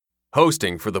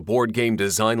Hosting for the Board Game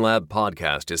Design Lab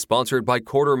podcast is sponsored by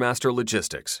Quartermaster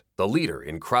Logistics, the leader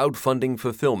in crowdfunding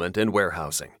fulfillment and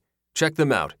warehousing. Check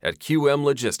them out at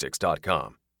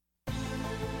qmlogistics.com.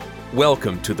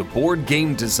 Welcome to the Board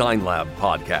Game Design Lab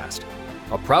podcast,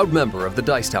 a proud member of the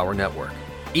Dice Tower Network.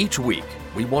 Each week,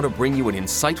 we want to bring you an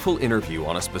insightful interview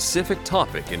on a specific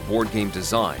topic in board game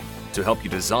design to help you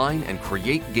design and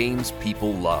create games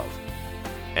people love.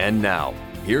 And now,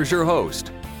 here's your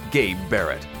host, Gabe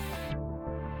Barrett.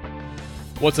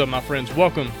 What's up, my friends?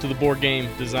 Welcome to the Board Game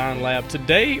Design Lab.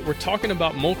 Today, we're talking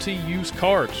about multi-use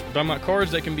cards. We're talking about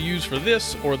cards that can be used for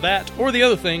this or that or the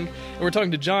other thing. And we're talking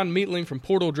to John Meatling from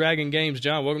Portal Dragon Games.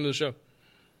 John, welcome to the show.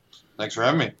 Thanks for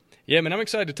having me. Yeah, man, I'm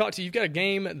excited to talk to you. You've got a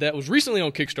game that was recently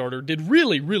on Kickstarter, did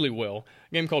really, really well.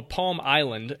 A game called Palm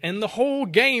Island, and the whole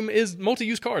game is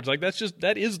multi-use cards. Like,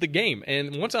 that is the game.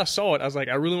 And once I saw it, I was like,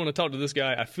 I really want to talk to this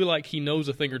guy. I feel like he knows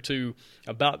a thing or two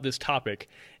about this topic.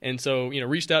 And so,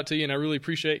 reached out to you, and I really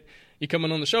appreciate you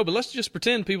coming on the show. But let's just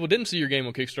pretend people didn't see your game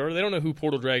on Kickstarter. They don't know who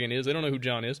Portal Dragon is. They don't know who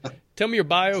John is. Tell me your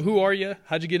bio. Who are you?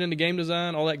 How'd you get into game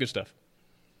design? All that good stuff.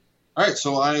 All right,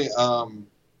 so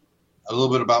a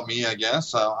little bit about me, I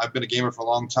guess. I've been a gamer for a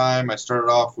long time. I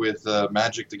started off with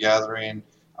Magic the Gathering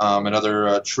and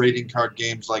other trading card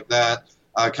games like that.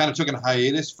 I kind of took a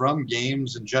hiatus from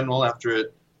games in general after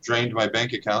it drained my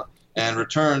bank account and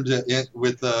returned it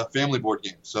with family board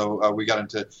games. So we got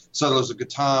into Settlers of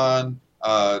Catan.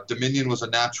 Dominion was a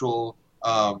natural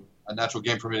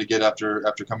game for me to get after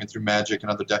coming through Magic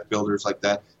and other deck builders like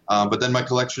that. But then my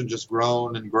collection just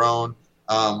grown and grown.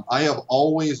 I have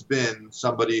always been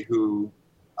somebody who,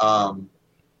 I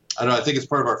think it's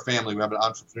part of our family. We have an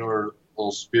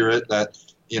entrepreneurial spirit that,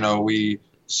 we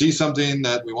see something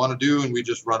that we want to do and we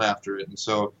just run after it. And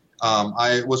so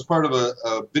I was part of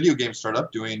a video game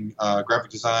startup doing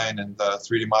graphic design and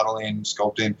 3D modeling,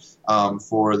 sculpting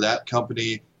for that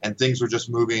company, and things were just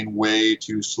moving way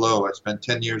too slow. I spent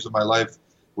 10 years of my life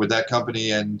with that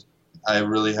company, and I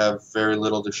really have very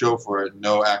little to show for it,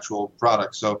 no actual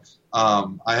product. So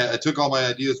I took all my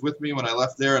ideas with me when I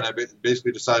left there, and I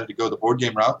basically decided to go the board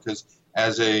game route because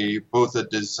as both a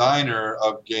designer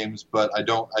of games, but I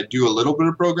do a little bit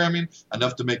of programming,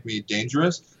 enough to make me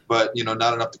dangerous, but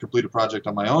not enough to complete a project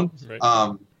on my own.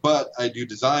 Right. But I do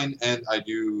design and I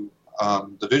do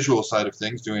the visual side of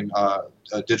things, doing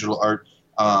digital art.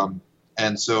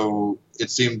 And so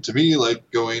it seemed to me like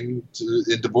going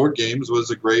into board games was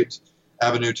a great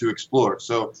avenue to explore.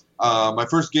 So my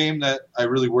first game that I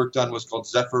really worked on was called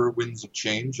Zephyr Winds of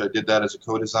Change. I did that as a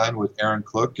co-design with Aaron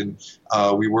Klook, and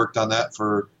we worked on that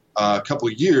for a couple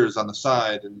of years on the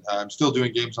side, and I'm still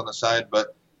doing games on the side,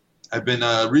 but I've been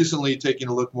recently taking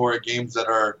a look more at games that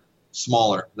are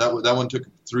smaller. That one took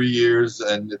 3 years,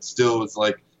 and it still was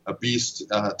like a beast,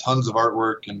 tons of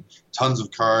artwork and tons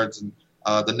of cards, and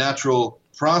the natural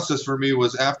process for me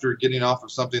was after getting off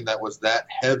of something that was that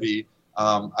heavy,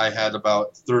 I had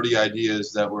about 30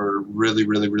 ideas that were really,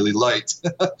 really, really light,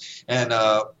 and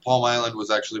Palm Island was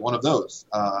actually one of those.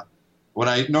 When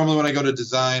I go to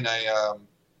design,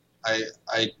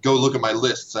 I go look at my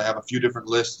lists. I have a few different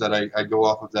lists that I go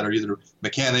off of that are either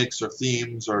mechanics or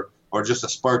themes or just a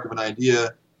spark of an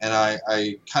idea, and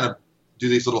I kind of do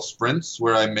these little sprints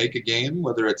where I make a game,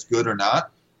 whether it's good or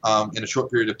not, in a short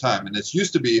period of time. And I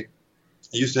used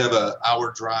to have an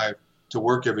hour drive to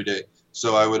work every day,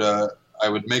 so I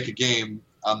would make a game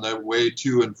on the way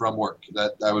to and from work.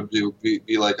 That I would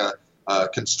be like a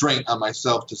constraint on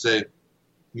myself to say,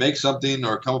 make something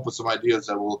or come up with some ideas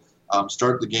that will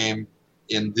start the game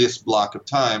in this block of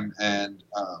time. And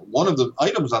one of the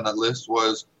items on that list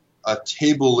was a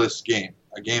tableless game,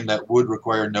 a game that would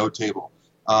require no table.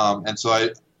 And so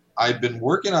I've been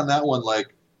working on that one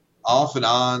like off and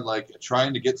on, like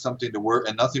trying to get something to work,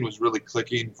 and nothing was really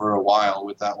clicking for a while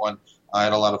with that one. I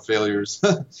had a lot of failures,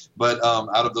 but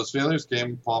out of those failures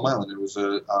came Palm Island. It was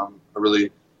a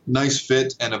really nice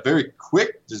fit and a very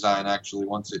quick design, actually,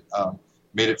 once it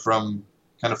made it from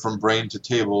brain to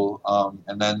table.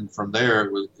 And then from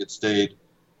there, it stayed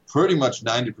pretty much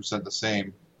 90% the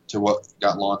same to what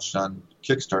got launched on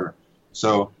Kickstarter.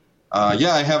 So,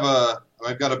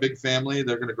 I've got a big family.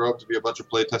 They're going to grow up to be a bunch of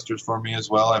play testers for me as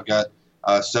well. I've got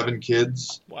 7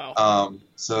 kids. Wow.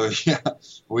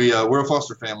 We're a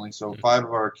foster family. So 5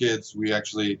 of our kids we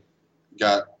actually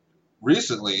got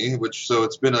recently, so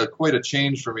it's been quite a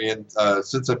change for me. And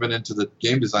since I've been into the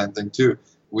game design thing too,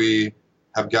 we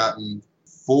have gotten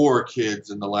 4 kids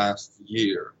in the last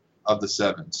year of the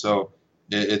 7. So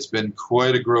it's been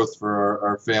quite a growth for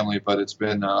our family, but it's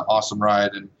been an awesome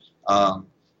ride. And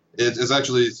it's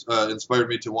actually inspired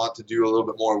me to want to do a little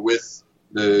bit more with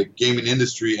the gaming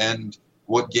industry and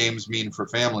what games mean for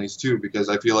families too, because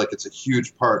I feel like it's a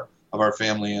huge part of our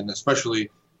family, and especially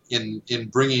in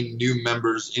bringing new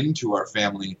members into our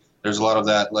family, there's a lot of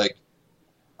that, like,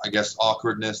 I guess,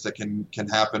 awkwardness that can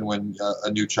happen when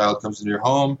a new child comes into your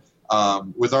home.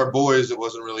 With our boys, it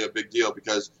wasn't really a big deal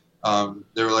because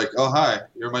they were like, "Oh, hi,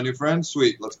 you're my new friend?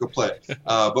 Sweet, let's go play."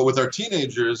 But with our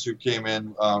teenagers who came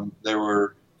in, they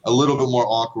were a little bit more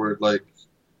awkward, like,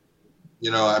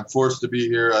 I'm forced to be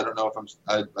here. I don't know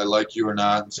if I like you or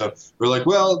not. And so we're like,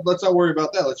 well, let's not worry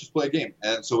about that. Let's just play a game.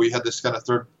 And so we had this kind of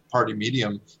third-party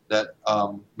medium that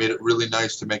made it really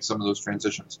nice to make some of those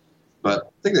transitions. But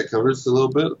I think that covers a little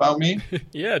bit about me.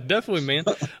 Yeah, definitely, man.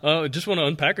 Just want to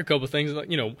unpack a couple of things. Like,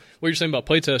 what you're saying about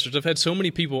playtesters. I've had so many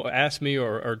people ask me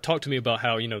or talk to me about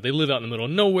how, they live out in the middle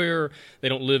of nowhere. They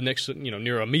don't live next to,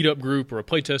 near a meetup group or a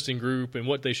playtesting group, and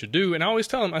what they should do. And I always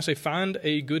tell them, I say, find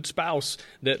a good spouse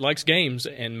that likes games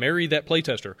and marry that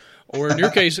playtester. Or in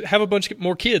your case, have a bunch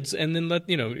more kids and then let,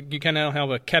 you kind of have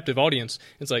a captive audience.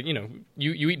 It's like, you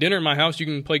eat dinner in my house, you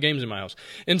can play games in my house.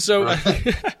 And so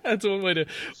that's one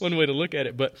way to look at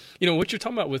it. But, what you're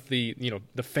talking about with the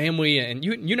family, and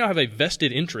you now have a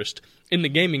vested interest in the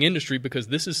gaming industry because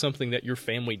this is something that your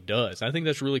family does. I think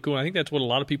that's really cool. I think that's what a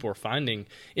lot of people are finding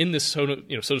in this, so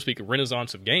to speak,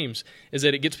 renaissance of games, is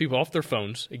that it gets people off their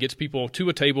phones. It gets people to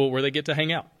a table where they get to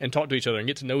hang out and talk to each other and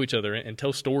get to know each other and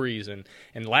tell stories and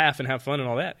laugh and have fun and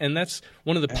all that. And that's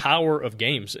one of the power of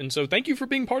games. And so thank you for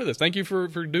being part of this. Thank you for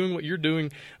doing what you're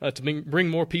doing to bring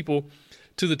more people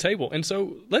to the table. And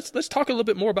so let's talk a little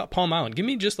bit more about Palm Island. Give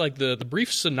me just like the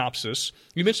brief synopsis.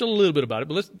 You mentioned a little bit about it,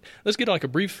 but let's get like a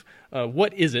brief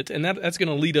what is it, and that's going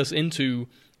to lead us into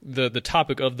the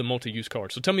topic of the multi-use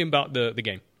card. So tell me about the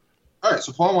game. All right,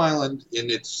 so Palm Island in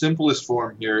its simplest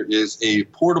form here is a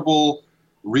portable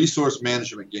resource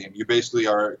management game. You basically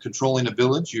are controlling a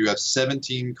village. You have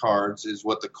 17 cards is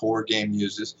what the core game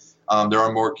uses. There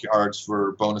are more cards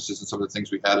for bonuses and some of the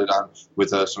things we added on with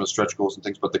some of the stretch goals and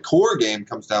things. But the core game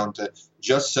comes down to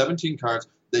just 17 cards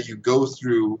that you go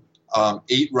through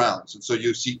 8 rounds. And so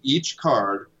you see each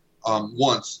card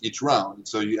once each round. And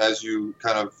so as you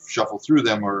kind of shuffle through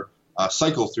them or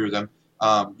cycle through them,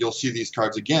 you'll see these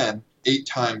cards again 8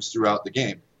 times throughout the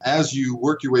game. As you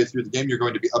work your way through the game, you're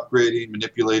going to be upgrading,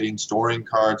 manipulating, storing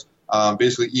cards.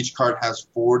 Basically, each card has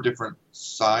 4 different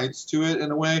sides to it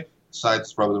in a way. Sides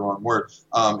is probably the wrong word.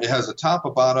 It has a top,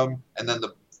 a bottom, and then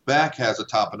the back has a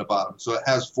top and a bottom. So it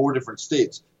has 4 different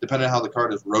states. Depending on how the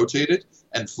card is rotated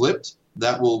and flipped,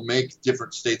 that will make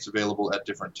different states available at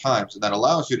different times. And that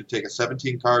allows you to take a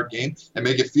 17-card game and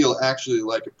make it feel actually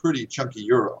like a pretty chunky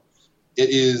Euro. It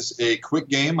is a quick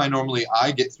game.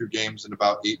 I get through games in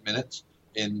about 8 minutes.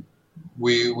 And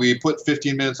we put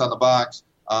 15 minutes on the box.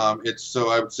 I would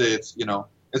say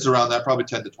it's around that, probably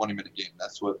 10 to 20 minute game.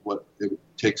 That's what it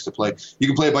takes to play. You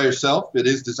can play it by yourself. It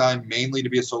is designed mainly to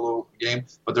be a solo game,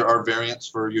 but there are variants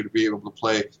for you to be able to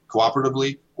play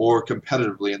cooperatively or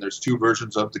competitively. And there's 2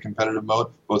 versions of the competitive mode,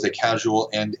 both a casual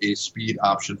and a speed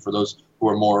option for those who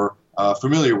are more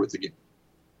familiar with the game.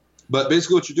 But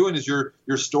basically what you're doing is you're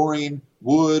storing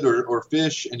wood or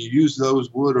fish, and you use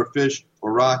those wood or fish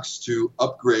or rocks to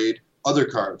upgrade other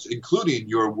cards, including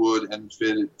your wood and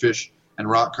fish and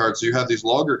rock cards. So you have these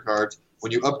logger cards.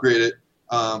 When you upgrade it,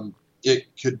 it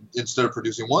could, instead of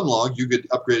producing 1 log, you could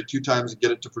upgrade it 2 times and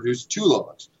get it to produce 2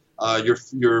 logs.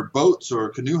 Your boats or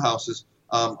canoe houses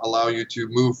allow you to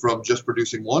move from just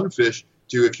producing 1 fish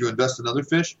to, if you invest another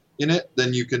fish in it,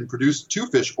 then you can produce 2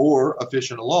 fish or a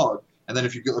fish and a log. And then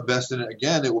if you invest in it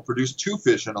again, it will produce 2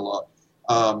 fish and a log.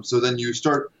 So then you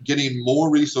start getting more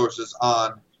resources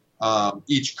on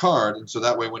each card. And so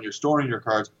that way when you're storing your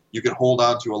cards, you can hold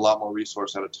on to a lot more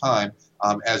resource at a time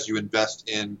as you invest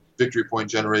in victory point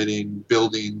generating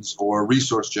buildings or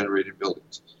resource generating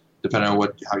buildings, depending on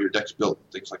how your deck's built,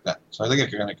 things like that. So I think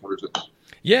it kind of covers it.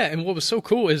 Yeah, and what was so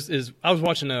cool is I was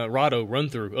watching a Rado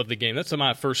run-through of the game. That's when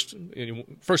I first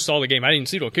saw the game. I didn't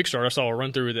see it on Kickstarter. I saw a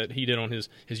run-through that he did on his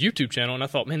YouTube channel, and I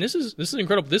thought, man, this is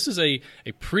incredible. This is a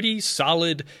pretty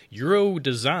solid Euro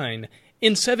design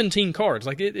in 17 cards.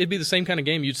 Like it'd be the same kind of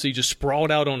game you'd see just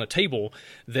sprawled out on a table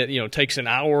that takes an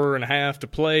hour and a half to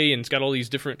play, and it's got all these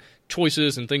different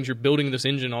choices and things you're building this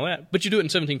engine and all that. But you do it in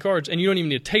 17 cards, and you don't even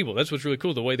need a table. That's what's really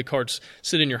cool. The way the cards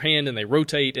sit in your hand and they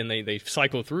rotate and they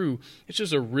cycle through. It's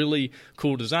just a really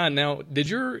cool design. Now,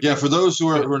 for those who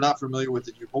are not familiar with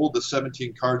it, you hold the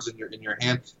 17 cards in your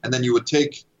hand, and then you would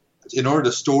take, in order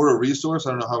to store a resource.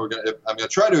 I don't know how I'm going to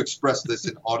try to express this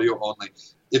in audio only.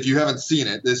 If you haven't seen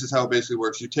it, this is how it basically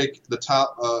works. You take the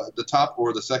top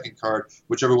or the second card,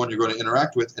 whichever one you're going to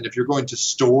interact with, and if you're going to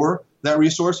store that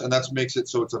resource, and that makes it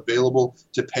so it's available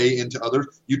to pay into others,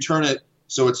 you turn it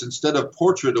So it's instead of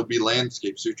portrait, it'll be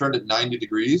landscape. So you turn it 90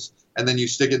 degrees, and then you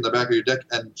stick it in the back of your deck,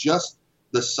 and just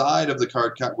the side of the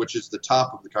card, which is the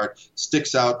top of the card,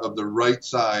 sticks out of the right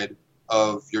side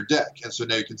of your deck. And so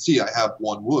now you can see I have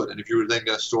 1 wood. And if you were then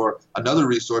going to store another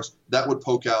resource, that would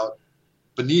poke out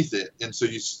beneath it. And so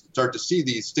you start to see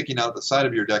these sticking out the side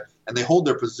of your deck, and they hold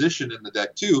their position in the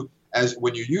deck too. As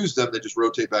when you use them, they just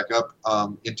rotate back up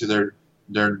into the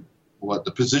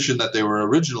position that they were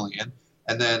originally in,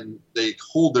 and then they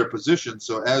hold their position.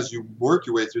 So as you work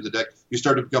your way through the deck, you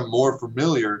start to become more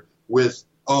familiar with,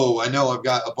 oh, I know I've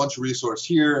got a bunch of resource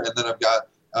here, and then I've got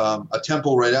a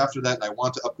temple right after that, and I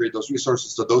want to upgrade those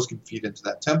resources so those can feed into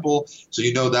that temple. So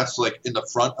you know that's like in the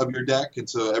front of your deck, and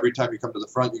so every time you come to the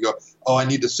front, you go, oh, I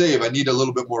need to save. I need a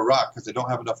little bit more rock because I don't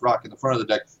have enough rock in the front of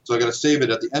the deck, so I got to save it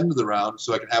at the end of the round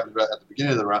so I can have it at the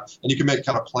beginning of the round. And you can make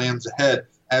kind of plans ahead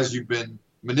as you've been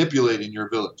manipulating your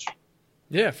village.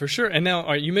 Yeah, for sure. And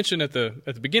now you mentioned at the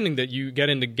beginning that you got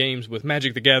into games with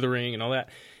Magic the Gathering and all that.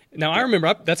 Now, I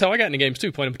remember that's how I got into games,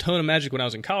 too, playing a ton of Magic when I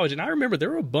was in college. And I remember there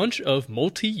were a bunch of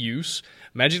multi-use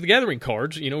Magic the Gathering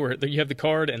cards, where you have the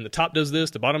card and the top does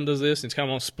this, the bottom does this, and it's kind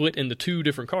of all split into 2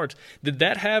 different cards. Did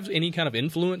that have any kind of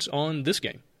influence on this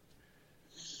game?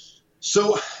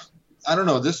 So, I don't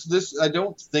know. This I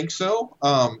don't think so.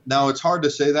 Now, it's hard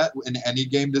to say that in any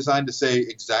game design, to say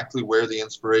exactly where the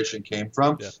inspiration came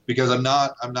from, because I'm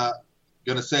not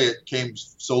going to say it came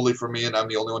solely from me and I'm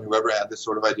the only one who ever had this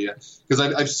sort of idea, because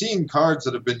I've seen cards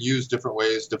that have been used different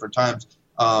ways, different times.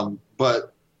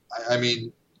 But I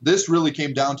mean, this really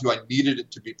came down to I needed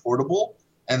it to be portable.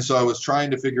 And so I was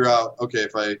trying to figure out, okay,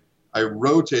 if I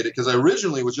rotate it, because I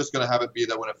originally was just going to have it be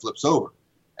that when it flips over.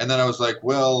 And then I was like,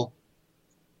 well,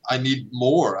 I need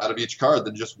more out of each card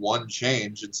than just one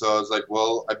change. And so I was like,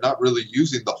 well, I'm not really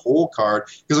using the whole card,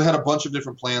 because I had a bunch of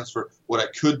different plans for what I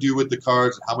could do with the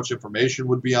cards and how much information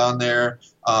would be on there.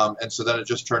 And so then it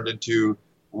just turned into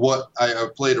what I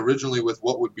played originally with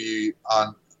what would be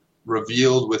on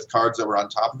revealed with cards that were on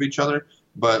top of each other.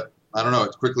 But I don't know,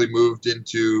 it quickly moved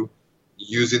into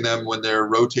using them when they're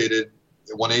rotated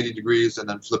 180 degrees and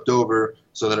then flipped over,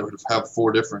 so that it would have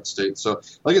 4 different states. So,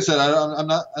 like I said,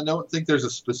 I don't think there's a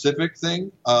specific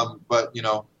thing, but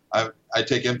I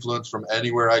take influence from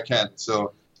anywhere I can.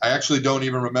 So I actually don't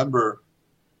even remember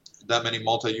that many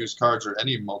multi-use cards or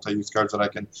any multi-use cards that I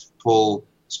can pull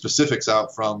specifics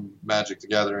out from Magic the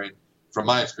Gathering, from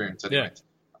my experience anyway. Yeah.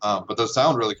 But those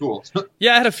sound really cool.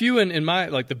 Yeah, I had a few in my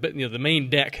the main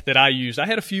deck that I used. I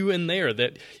had a few in there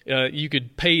that you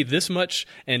could pay this much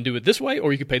and do it this way,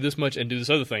 or you could pay this much and do this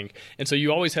other thing. And so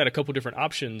you always had a couple different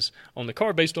options on the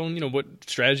card based on what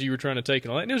strategy you were trying to take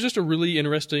and all that. And it was just a really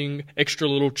interesting extra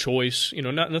little choice.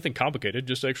 Nothing complicated,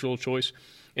 just extra little choice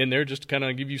in there, just to kind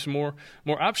of give you some more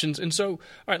options. And so, all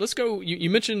right, let's go. You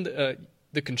mentioned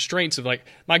the constraints of I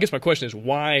guess my question is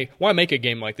why make a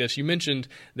game like this? You mentioned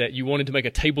that you wanted to make a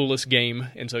tableless game,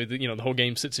 and so the whole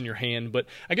game sits in your hand. But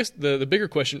I guess the bigger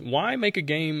question: why make a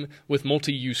game with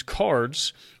multi-use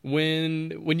cards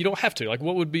when you don't have to?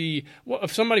 What would be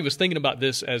if somebody was thinking about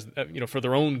this as for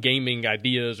their own gaming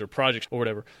ideas or projects or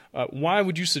whatever? Why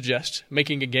would you suggest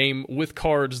making a game with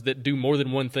cards that do more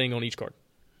than one thing on each card?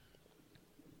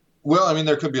 Well, I mean,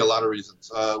 there could be a lot of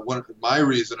reasons. My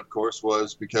reason, of course,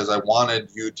 was because I wanted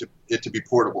it to be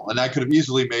portable. And I could have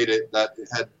easily made it that it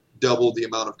had double the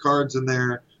amount of cards in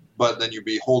there, but then you'd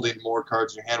be holding more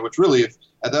cards in your hand, which really,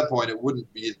 at that point, it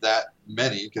wouldn't be that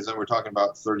many, because then we're talking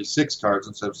about 36 cards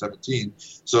instead of 17.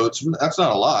 So that's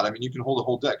not a lot. I mean, you can hold a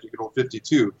whole deck. You can hold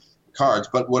 52 cards.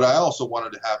 But what I also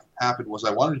wanted to have happen was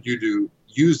I wanted you to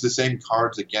use the same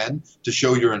cards again to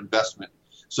show your investment.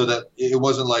 So that it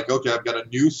wasn't like, okay, I've got a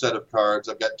new set of cards,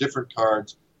 I've got different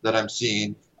cards that I'm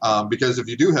seeing. Because if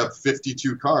you do have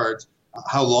 52 cards,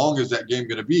 how long is that game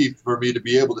going to be for me to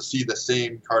be able to see the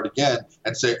same card again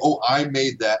and say, oh, I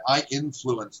made that, I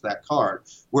influenced that card?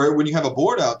 Where when you have a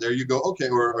board out there, you go, okay,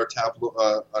 or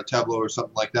a tableau or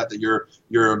something like that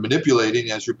you're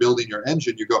manipulating as you're building your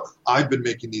engine. You go, I've been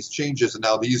making these changes, and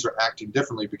now these are acting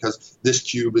differently because this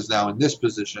cube is now in this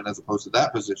position as opposed to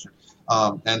that position.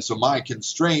 And so my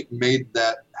constraint made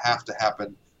that have to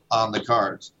happen on the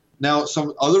cards. Now,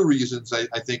 some other reasons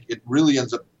I think it really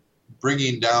ends up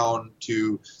bringing down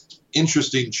to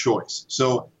interesting choice.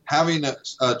 So having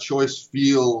a choice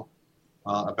feel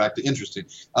back to interesting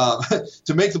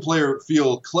to make the player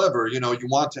feel clever. You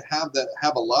want to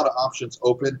have a lot of options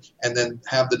open, and then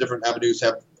have the different avenues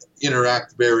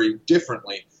interact very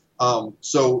differently.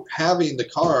 So having the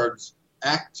cards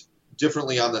act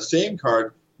differently on the same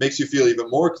card makes you feel even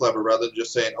more clever, rather than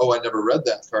just saying, oh, I never read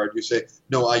that card. You say,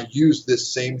 no, I used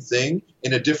this same thing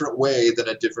in a different way than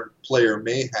a different player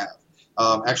may have.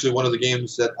 Actually, one of the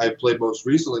games that I played most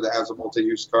recently that has a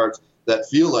multi-use cards that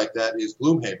feel like that is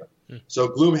Gloomhaven. So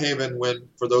Gloomhaven,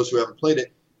 for those who haven't played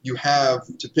it, you have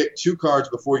to pick 2 cards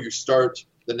before you start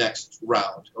the next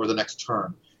round or the next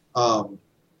turn.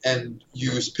 And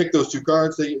you pick those 2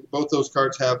 cards. Both those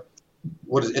cards have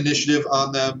what is initiative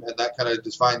on them, and that kind of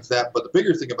defines that. But the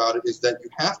bigger thing about it is that you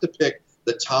have to pick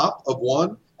the top of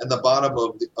one and the bottom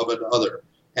of another.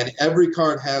 And every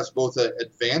card has both an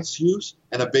advanced use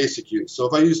and a basic use. So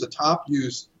if I use the top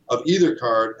use of either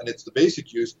card and it's the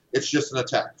basic use, it's just an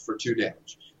attack for 2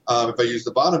 damage. If I use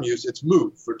the bottom use, it's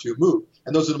move for 2 move.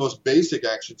 And those are the most basic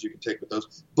actions you can take with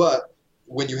those. But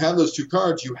when you have those 2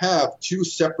 cards, you have 2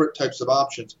 separate types of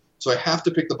options. So I have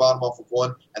to pick the bottom off of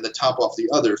one and the top off the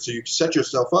other. So you set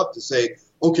yourself up to say,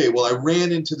 okay, well, I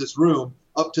ran into this room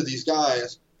up to these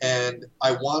guys, and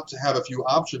I want to have a few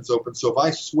options open. So if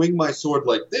I swing my sword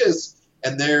like this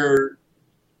and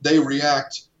they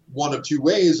react one of 2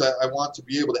 ways, I want to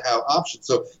be able to have options.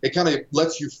 So it kind of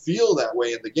lets you feel that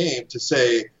way in the game to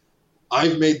say,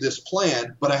 I've made this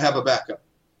plan, but I have a backup.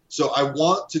 So I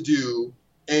want to do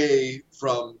A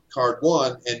from card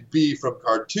 1 and B from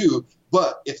card 2.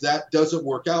 But if that doesn't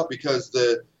work out because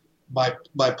my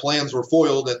plans were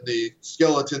foiled and the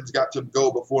skeletons got to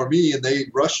go before me and they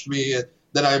rushed me, and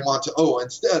then I want to,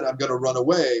 instead I'm going to run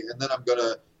away, and then I'm going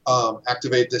to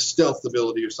activate this stealth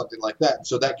ability or something like that. And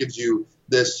so that gives you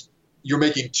this, you're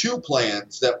making 2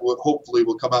 plans that hopefully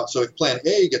will come out. So if plan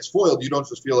A gets foiled, you don't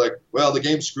just feel like, well, the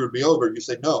game screwed me over. You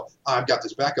say, no, I've got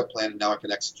this backup plan and now I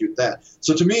can execute that.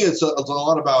 So to me, it's a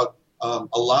lot about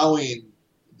allowing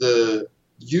the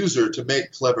user to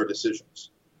make clever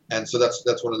decisions. And so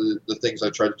that's one of the things I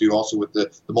try to do also with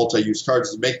the multi-use cards,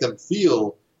 is make them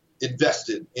feel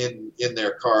invested in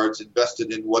their cards,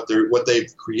 invested in what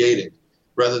they've created,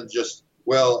 rather than just,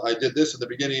 well, I did this in the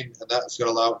beginning and that's going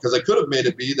to allow, because I could have made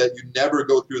it be that you never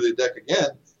go through the deck again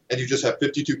and you just have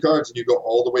 52 cards and you go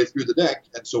all the way through the deck.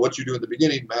 And so what you do in the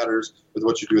beginning matters with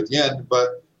what you do at the end.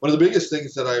 But one of the biggest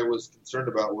things that I was concerned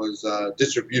about was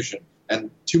distribution,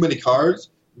 and too many cards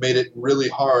made it really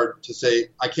hard to say,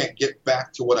 I can't get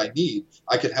back to what I need.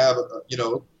 I could have,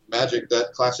 Magic,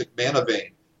 that classic mana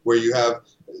vein, where you have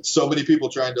so many people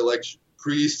trying to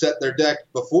preset their deck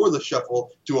before the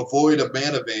shuffle to avoid a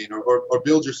mana vein, or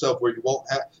build yourself where you won't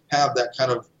have that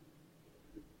kind of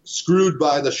screwed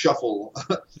by the shuffle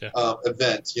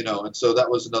event, and so that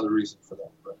was another reason for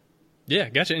that. But. Yeah,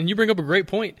 gotcha. And you bring up a great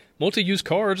point. Multi-use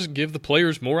cards give the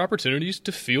players more opportunities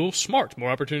to feel smart, more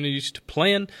opportunities to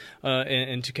plan,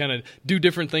 and to kind of do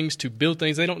different things, to build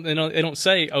things. They don't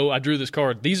say, "Oh, I drew this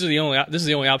card. This is the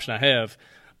only option I have.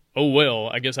 Oh well,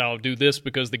 I guess I'll do this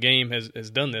because the game has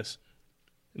done this."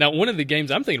 Now, one of the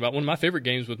games I'm thinking about, one of my favorite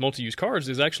games with multi-use cards,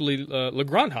 is actually La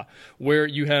Granja, where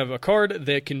you have a card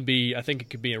that can be, I think it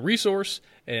could be a resource,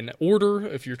 an order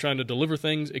if you're trying to deliver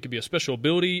things. It could be a special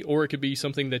ability, or it could be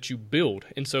something that you build.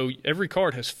 And so every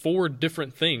card has 4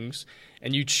 different things,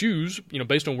 and you choose,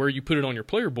 based on where you put it on your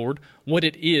player board, what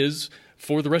it is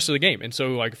for the rest of the game. And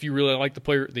so, if you really like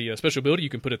the special ability, you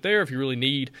can put it there. If you really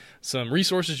need some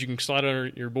resources, you can slide it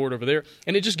on your board over there.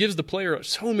 And it just gives the player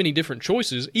so many different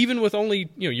choices, even with only,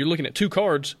 you're looking at 2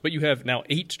 cards, but you have now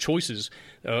 8 choices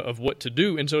of what to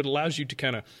do. And so it allows you to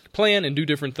kind of plan and do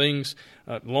different things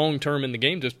long-term in the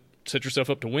game to set yourself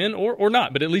up to win, or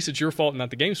not. But at least it's your fault,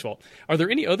 not the game's fault. Are there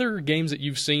any other games that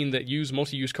you've seen that use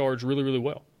multi-use cards really, really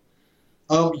well?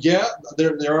 Yeah,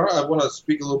 there are. I want to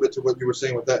speak a little bit to what you were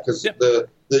saying with that, because the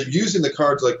using the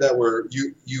cards like that, where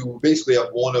you basically have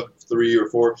one of 3 or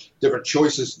 4 different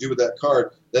choices to do with that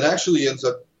card, that actually ends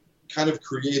up kind of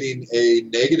creating a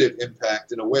negative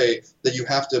impact in a way that you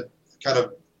have to kind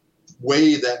of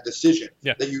weigh that decision.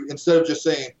 Yeah. That you, instead of just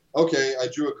saying, okay, I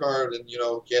drew a card and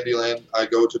Candyland, I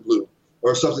go to blue,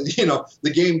 or something,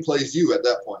 the game plays you at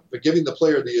that point. But giving the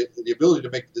player the ability to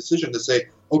make the decision to say,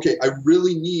 okay, I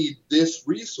really need this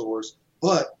resource,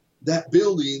 but that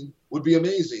building would be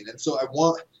amazing. And so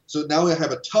so now I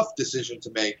have a tough decision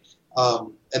to make.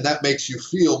 And that makes you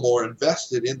feel more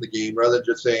invested in the game, rather than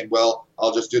just saying, well,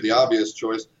 I'll just do the obvious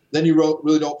choice. Then you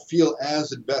really don't feel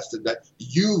as invested, that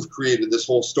you've created this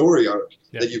whole story arc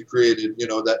that you've created,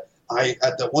 that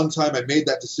at the one time I made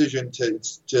that decision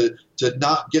to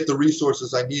not get the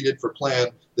resources I needed for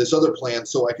this other plan,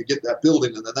 so I could get that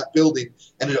building, and then that building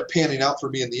ended up panning out for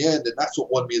me in the end, and that's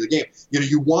what won me the game.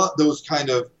 You want those kind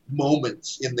of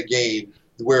moments in the game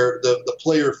where the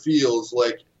player feels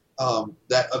like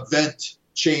that event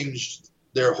changed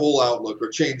their whole outlook, or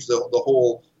changed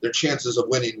their chances of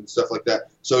winning and stuff like that.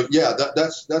 So yeah,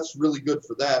 that's really good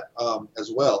for that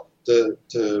as well,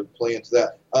 to play into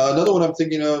that. Another one I'm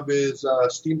thinking of is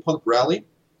Steampunk Rally.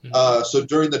 So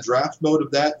during the draft mode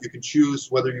of that, you can choose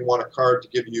whether you want a card to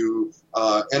give you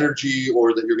energy,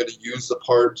 or that you're going to use the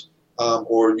part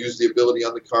or use the ability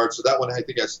on the card. So that one I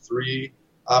think has 3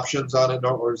 options on it,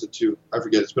 or is it 2? I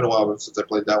forget. It's been a while since I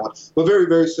played that one. But very,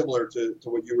 very similar to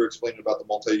what you were explaining about the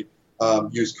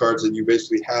multi-use cards, and you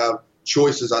basically have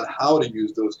choices on how to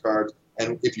use those cards.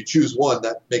 And if you choose one,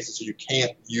 that makes it so you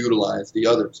can't utilize the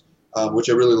others, which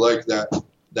I really like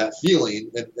that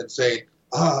feeling and saying,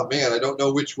 man, I don't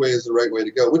know which way is the right way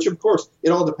to go, which, of course, it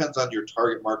all depends on your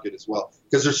target market as well,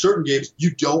 because there's certain games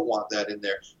you don't want that in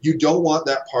there. You don't want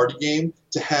that party game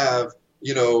to have,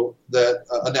 that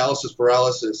analysis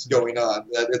paralysis going on,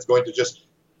 that it's going to just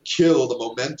kill the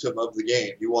momentum of the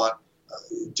game. You want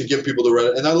to give people the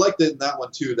run. And I liked it in that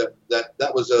one, too,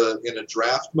 that was in a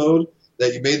draft mode,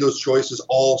 that you made those choices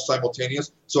all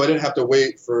simultaneous, so I didn't have to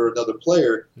wait for another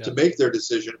player to make their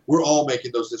decision. We're all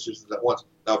making those decisions at once.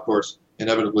 Now, of course,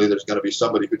 inevitably there's going to be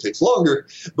somebody who takes longer,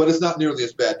 but it's not nearly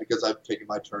as bad because I've taken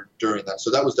my turn during that.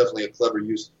 So that was definitely a clever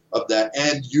use of that,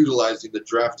 and utilizing the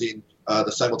drafting,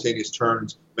 the simultaneous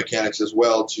turns mechanics as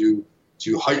well to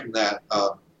heighten that.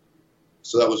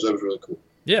 So that was really cool.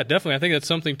 Yeah, definitely. I think that's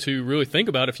something to really think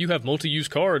about if you have multi-use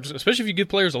cards, especially if you give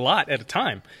players a lot at a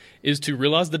time, is to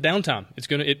realize the downtime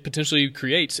it potentially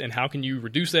creates, and how can you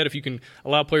reduce that if you can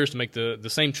allow players to make the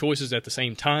same choices at the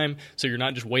same time, so you're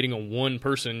not just waiting on one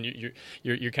person,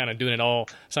 you're kind of doing it all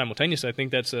simultaneously. I think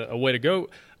that's a way to go.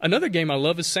 Another game I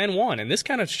love is San Juan, and this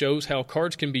kind of shows how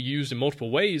cards can be used in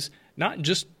multiple ways, not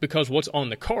just because what's on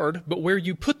the card, but where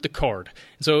you put the card.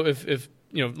 So if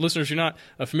listeners, you're not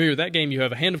familiar with that game, you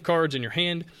have a hand of cards in your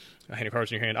hand. A hand of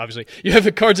cards in your hand, obviously. You have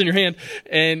the cards in your hand,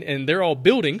 and they're all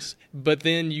buildings, but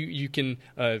then you can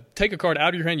take a card out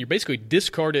of your hand. You basically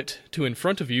discard it to in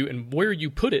front of you, and where you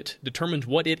put it determines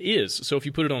what it is. So if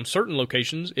you put it on certain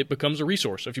locations, it becomes a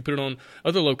resource. If you put it on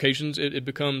other locations, it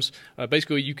becomes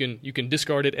basically you can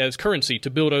discard it as currency to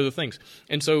build other things.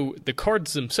 And so the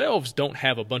cards themselves don't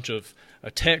have a bunch of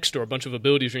text or a bunch of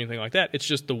abilities or anything like that. It's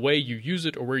just the way you use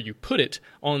it or where you put it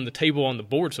on the table, on the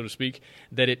board, so to speak,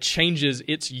 that it changes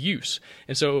its use.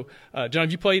 And so, John,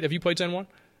 have you played San Juan?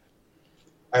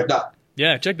 I have not.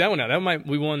 Yeah, check that one out. That might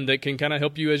be one that can kind of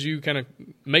help you as you kind of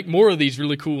make more of these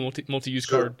really cool multi-use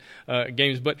card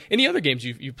games. But any other games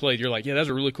you've played, you're like, yeah, that's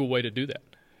a really cool way to do that.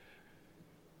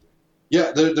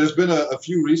 Yeah, there's been a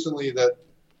few recently that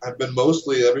have been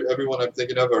mostly everyone I'm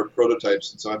thinking of are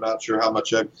prototypes, and so I'm not sure how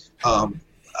much I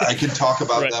can talk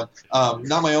about right. them.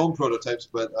 Not my own prototypes,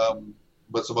 but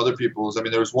some other people's. I mean,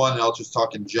 there was one, and I'll just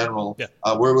talk in general,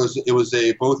 where it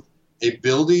was both a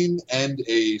building and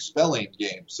a spelling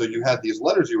game. So you had these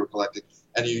letters you were collecting,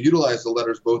 and you utilize the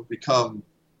letters both become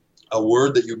a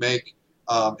word that you make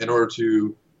in order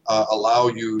to allow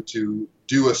you to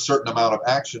do a certain amount of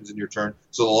actions in your turn.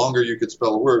 So the longer you could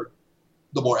spell a word,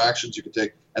 the more actions you could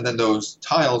take. And then those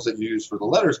tiles that you use for the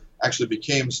letters actually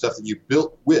became stuff that you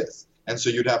built with. And so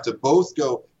you'd have to both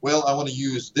go, well, I want to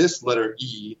use this letter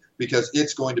E because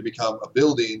it's going to become a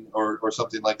building or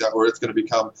something like that, or it's going to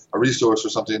become a resource or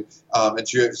something. And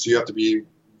so you have to be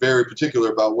very particular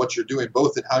about what you're doing,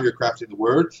 both in how you're crafting the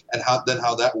word and how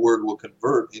that word will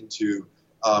convert into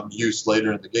use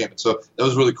later in the game. And so that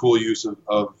was really cool use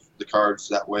of the cards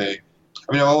that way.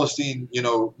 I mean, I've always seen,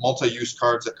 multi-use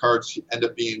cards, that cards end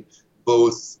up being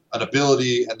both an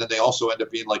ability, and then they also end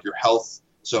up being like your health.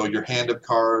 So your hand of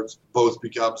cards both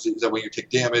becomes that when you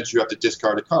take damage, you have to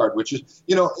discard a card, which is,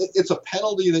 it's a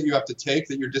penalty that you have to take,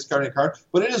 that you're discarding a card,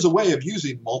 but it is a way of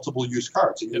using multiple use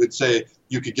cards. And you would say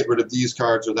you could get rid of these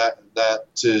cards or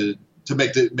that to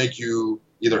make you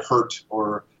either hurt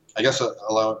or, I guess,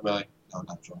 allow. Well, no,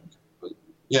 not drawing. But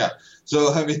yeah.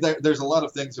 So I mean, there's a lot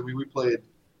of things. I mean, we played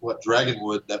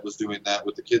Dragonwood that was doing that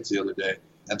with the kids the other day.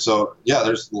 And so, yeah,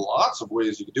 there's lots of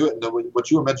ways you can do it. And what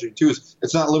you were mentioning, too, is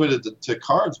it's not limited to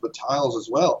cards, but tiles as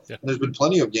well. Yeah. And there's been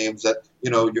plenty of games that,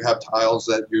 you have tiles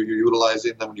that you're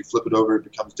utilizing, then when you flip it over, it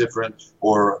becomes different,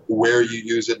 or where you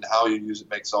use it and how you use it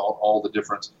makes all the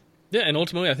difference. Yeah, and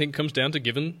ultimately, I think it comes down to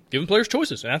giving players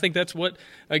choices, and I think that's what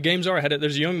games are.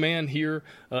 There's a young man here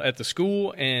at the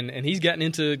school, and he's gotten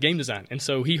into game design, and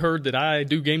so he heard that I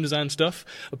do game design stuff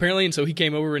apparently, and so he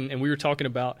came over and we were talking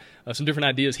about some different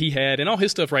ideas he had, and all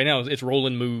his stuff right now it's roll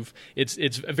and move, it's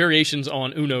variations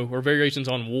on Uno or variations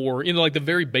on War, like the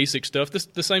very basic stuff,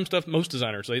 the same stuff most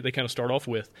designers they kind of start off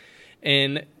with.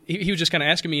 And he was just kind of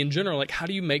asking me in general, like, how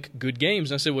do you make good games?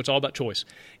 And I said, well, it's all about choice.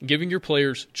 And giving your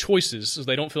players choices so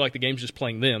they don't feel like the game's just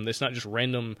playing them. It's not just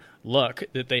random luck,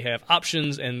 that they have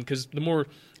options. And because the more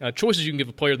choices you can give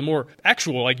a player, the more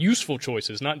actual, like, useful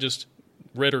choices, not just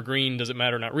red or green, does it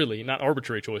matter? Not really, not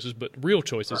arbitrary choices, but real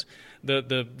choices. Right.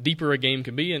 The deeper a game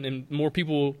can be, and more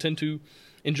people tend to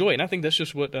enjoy it. And I think that's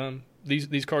just what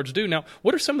these cards do. Now,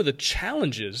 what are some of the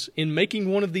challenges in making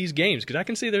one of these games? Because I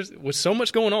can see with so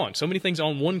much going on, so many things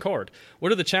on one card.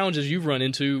 What are the challenges you've run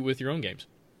into with your own games?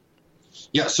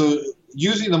 Yeah, so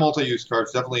using the multi-use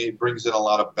cards definitely brings in a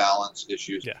lot of balance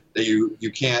issues that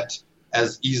you can't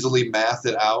as easily math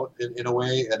it out in a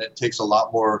way, and it takes a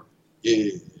lot more,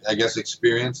 I guess,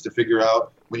 experience to figure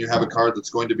out when you have a card that's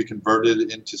going to be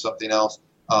converted into something else,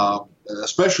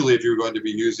 especially if you're going to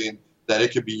be using that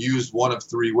it could be used one of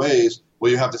three ways. Well,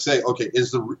 you have to say, okay,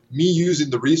 is me using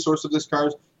the resource of this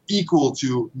card equal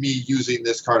to me using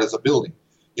this card as a building?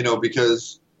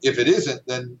 Because if it isn't,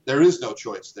 then there is no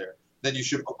choice there. Then you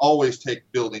should always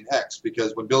take building X,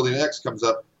 because when building X comes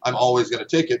up, I'm always going to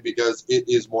take it because it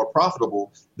is more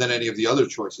profitable than any of the other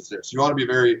choices there. So you want to be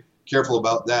very careful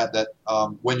about that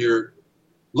when you're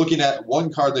looking at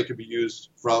one card that could be used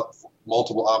from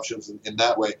multiple options in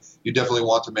that way, you definitely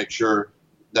want to make sure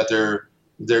that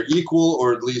they're equal,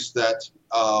 or at least that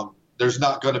there's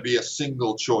not going to be a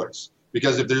single choice.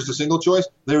 Because if there's a single choice,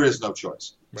 there is no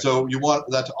choice. Right. So you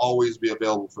want that to always be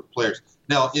available for the players.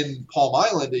 Now, in Palm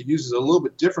Island, it uses it a little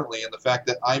bit differently in the fact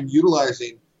that I'm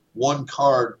utilizing one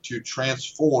card to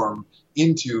transform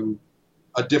into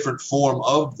a different form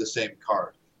of the same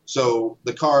card. So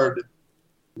the card,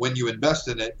 when you invest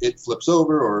in it, it flips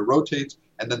over or it rotates,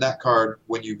 and then that card,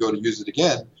 when you go to use it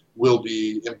again, will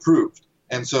be improved.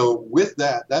 And so with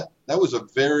that was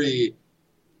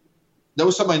that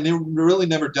was something I really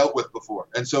never dealt with before.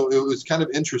 And so it was kind of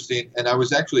interesting, and I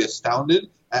was actually astounded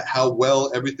at how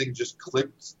well everything just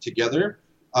clicked together.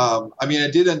 I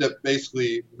did end up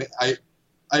basically – I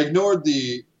ignored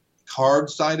the card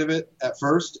side of it at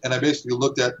first, and I basically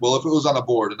looked at, well, if it was on a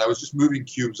board and I was just moving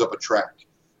cubes up a track,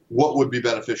 what would be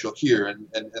beneficial here? And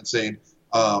saying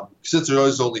since there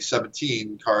is only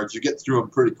 17 cards, you get through them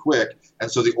pretty quick,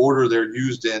 and so the order they're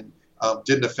used in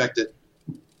didn't affect it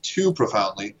too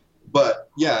profoundly. But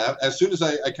yeah, as soon as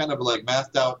I kind of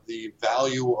mathed out the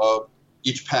value of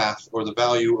each path or the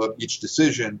value of each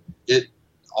decision, it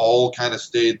all kind of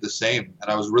stayed the same. And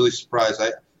I was really surprised.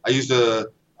 I used a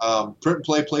print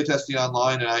and play testing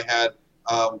online, and I had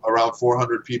around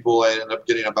 400 people. I ended up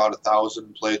getting about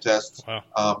 1,000 play tests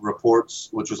reports,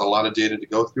 which was a lot of data to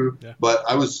go through. Yeah. But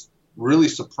I was really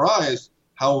surprised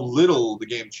how little the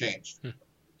game changed.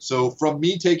 So from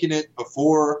me taking it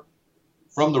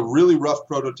from the really rough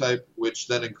prototype, which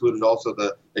then included also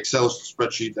the Excel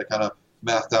spreadsheet that kind of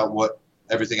mathed out what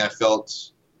everything I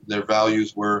felt their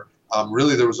values were.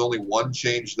 Really, there was only one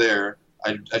change there.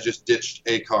 I just ditched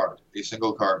a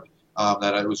single card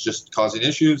that I was just causing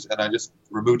issues, and I just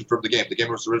removed it from the game. The game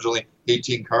was originally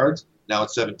 18 cards. Now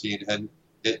it's 17, and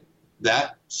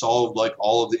that solved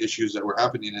all of the issues that were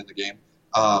happening in the game.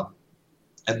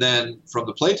 And then from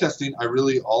the playtesting,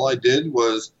 all I did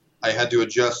was I had to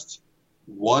adjust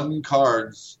one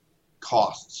card's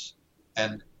costs,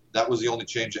 and that was the only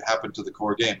change that happened to the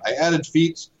core game. I added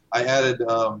feats. I added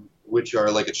which are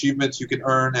achievements you can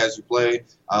earn as you play,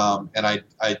 and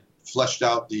I fleshed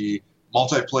out the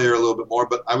multiplayer a little bit more.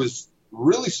 But I was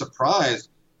really surprised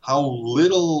how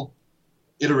little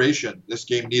iteration this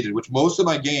game needed, which most of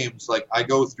my games, I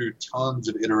go through tons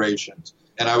of iterations,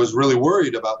 and I was really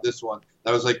worried about this one.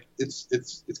 I was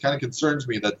it's kind of concerns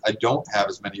me that I don't have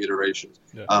as many iterations.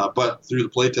 Yeah. But through the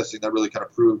playtesting, that really kind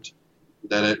of proved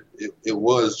that it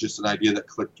was just an idea that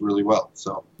clicked really well.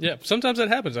 So yeah, sometimes that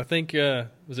happens. I think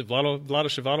was it Vlado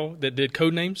Chvátil that did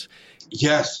Codenames?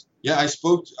 Yes. Yeah, I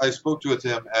spoke with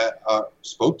him at I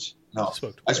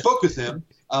spoke with him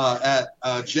at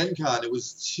Gen Con. It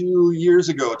was 2 years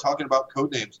ago, talking about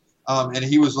Codenames, and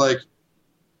he was like,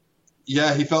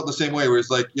 yeah, he felt the same way. Where he's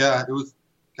like, yeah, it was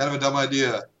kind of a dumb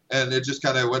idea, and it just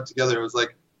kind of went together. It was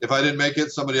like, if I didn't make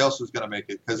it, somebody else was going to make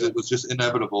it, because it was just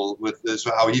inevitable. With this,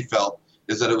 how he felt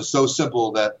is that it was so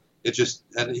simple that it just,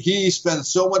 and he spends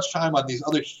so much time on these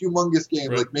other humongous games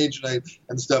like Mage Knight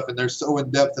and stuff, and they're so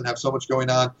in depth and have so much going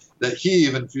on that he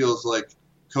even feels like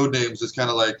Codenames is kind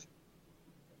of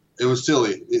it was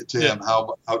silly to him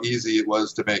how easy it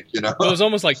was to make, Well, it was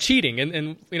almost like cheating.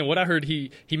 And what I heard,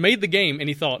 he made the game and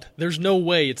he thought, there's no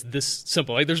way it's this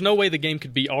simple. There's no way the game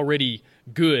could be already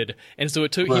good. And so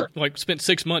it took he spent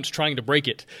 6 months trying to break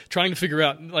it, trying to figure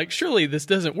out surely this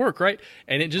doesn't work, right?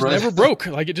 And it just never broke.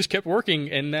 It just kept working.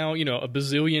 And now, a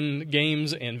bazillion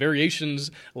games and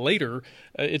variations later,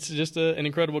 it's just an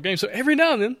incredible game. So every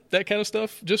now and then that kind of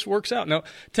stuff just works out. Now,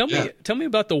 tell me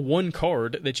about the one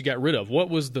card that you got rid of. What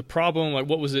was the problem?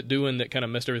 What was it doing that kind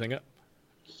of messed everything up?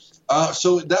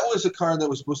 So that was a card that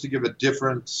was supposed to give a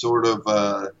different sort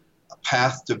of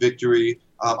path to victory.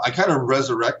 I kind of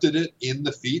resurrected it in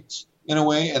the feats in a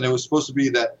way, and it was supposed to be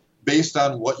that based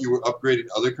on what you were upgrading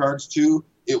other cards to,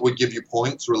 it would give you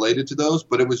points related to those,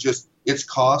 but it was just its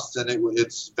cost and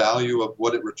its value of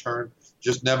what it returned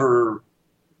just never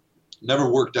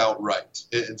worked out right.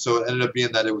 And so it ended up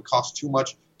being that it would cost too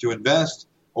much to invest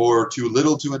or too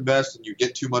little to invest, and you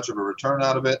get too much of a return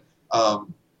out of it. I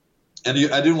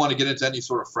didn't want to get into any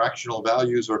sort of fractional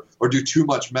values or do too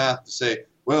much math to say,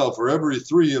 well, for every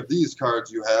 3 of these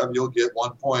cards you have, you'll get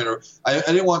 1 point. Or I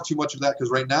didn't want too much of that, because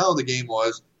right now the game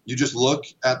was you just look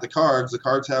at the cards. The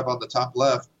cards have on the top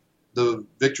left the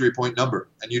victory point number,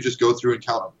 and you just go through and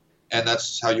count them, and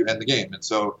that's how you end the game. And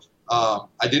so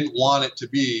I didn't want it to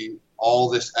be all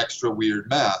this extra weird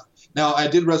math. Now, I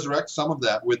did resurrect some of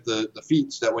that with the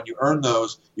feats, that when you earn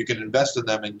those, you can invest in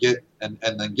them and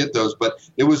then get those. But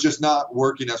it was just not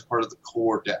working as part of the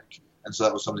core deck. And so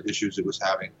that was some of the issues it was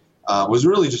having. It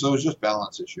was just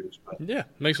balance issues. But. Yeah,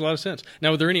 makes a lot of sense.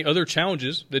 Now, were there any other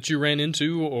challenges that you ran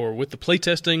into, or with the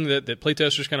playtesting that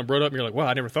playtesters kind of brought up and you're like, wow,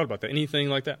 I never thought about that? Anything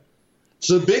like that?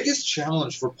 So the biggest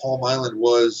challenge for Palm Island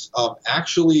was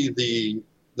actually the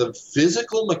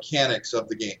physical mechanics of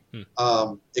the game.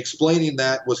 Explaining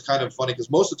that was kind of funny,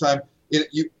 because most of the time,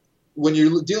 when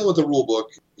you're dealing with the rule book,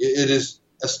 it is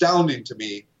astounding to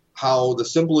me how the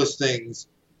simplest things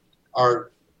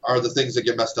are the things that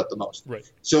get messed up the most. Right.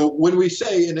 So when we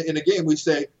say in a game, we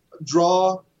say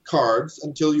draw cards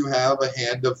until you have a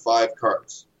hand of 5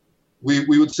 cards. We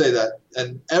would say that,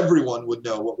 and everyone would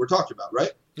know what we're talking about,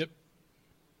 right? Yep.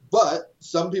 But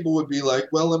some people would be like,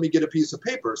 well, let me get a piece of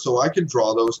paper so I can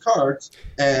draw those cards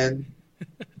and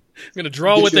I'm going to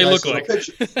draw what they look like.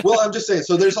 Well, I'm just saying.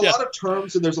 So there's a lot of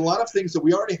terms, and there's a lot of things that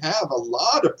we already have, a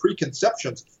lot of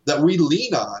preconceptions that we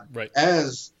lean on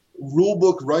as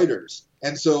rulebook writers.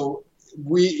 And so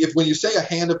when you say a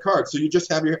hand of cards, so you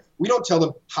just have we don't tell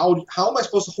them how am I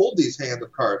supposed to hold these hand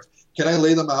of cards? Can I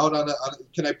lay them out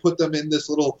can I put them in this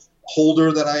little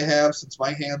holder that I have since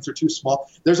my hands are too small?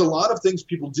 There's a lot of things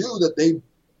people do that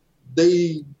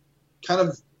they kind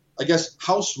of, I guess,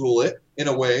 house rule it in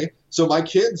a way. So my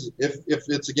kids, if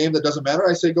it's a game that doesn't matter,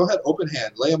 I say, go ahead, open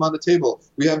hand, lay them on the table.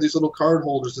 We have these little card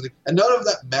holders, and none of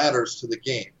that matters to the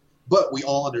game. But we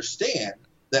all understand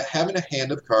that having a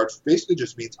hand of cards basically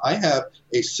just means I have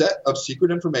a set of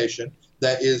secret information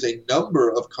that is a number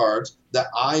of cards that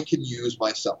I can use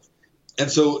myself.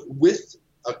 And so with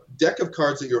a deck of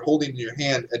cards that you're holding in your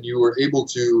hand, and you were able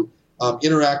to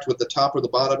interact with the top or the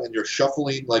bottom, and you're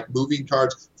shuffling, like moving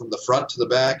cards from the front to the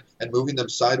back and moving them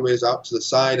sideways out to the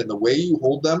side, and the way you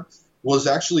hold them was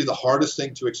actually the hardest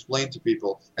thing to explain to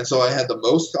people. And so I had the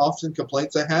most often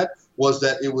complaints I had was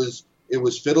that it was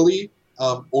fiddly,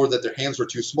 or that their hands were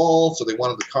too small, so they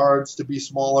wanted the cards to be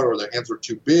smaller, or their hands were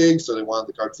too big, so they wanted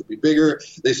the cards to be bigger.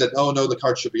 They said, oh, no, the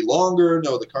cards should be longer.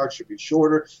 No, the cards should be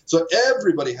shorter. So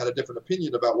everybody had a different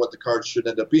opinion about what the cards should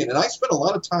end up being. And I spent a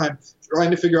lot of time trying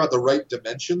to figure out the right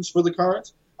dimensions for the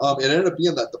cards. It ended up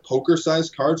being that the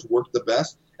poker-sized cards worked the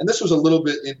best. And this was a little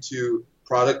bit into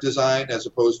product design as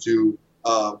opposed to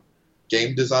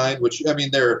game design, which, I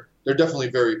mean, they're definitely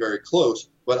very, very close.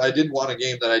 But I didn't want a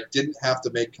game that I didn't have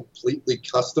to make completely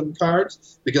custom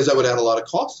cards, because that would add a lot of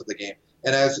cost to the game.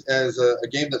 And as a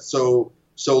game that's so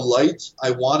light,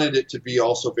 I wanted it to be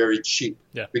also very cheap.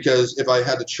 Yeah. Because if I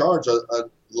had to charge a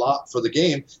lot for the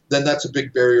game, then that's a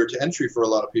big barrier to entry for a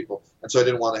lot of people. And so I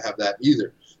didn't want to have that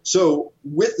either. So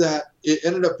with that, it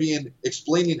ended up being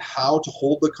explaining how to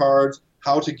hold the cards,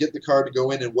 how to get the card to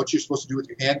go in, and what you're supposed to do with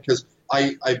your hand. Because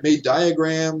I made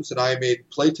diagrams, and I made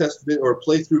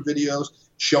playthrough videos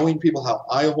showing people how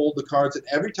I hold the cards. And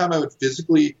every time I would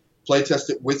physically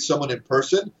playtest it with someone in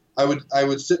person, I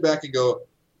would sit back and go,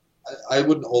 I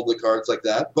wouldn't hold the cards like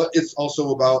that. But it's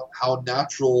also about how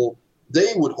natural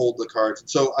they would hold the cards. And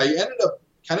so I ended up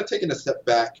kind of taking a step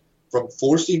back from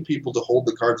forcing people to hold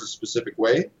the cards a specific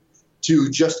way to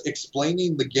just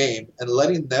explaining the game and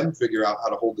letting them figure out how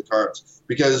to hold the cards.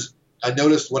 Because I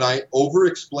noticed when I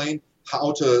over-explained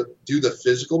how to do the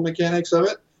physical mechanics of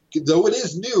it, though it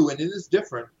is new and it is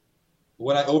different,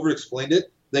 when I over-explained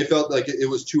it, they felt like it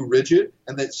was too rigid,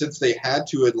 and that since they had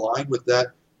to align with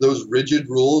those rigid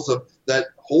rules of that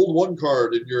hold one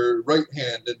card in your right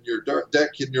hand and your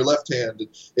deck in your left hand,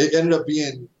 it ended up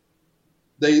being,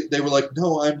 they were like,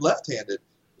 no, I'm left-handed,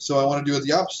 so I want to do it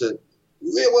the opposite.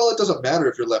 Well, it doesn't matter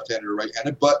if you're left-handed or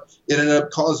right-handed, but it ended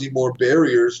up causing more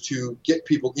barriers to get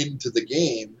people into the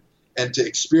game and to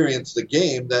experience the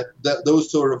game, that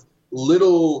those sort of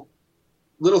little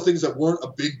things that weren't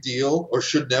a big deal or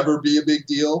should never be a big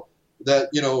deal, that,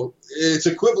 you know, it's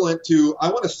equivalent to, I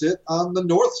want to sit on the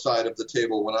north side of the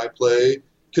table when I play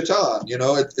Catan,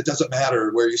 it doesn't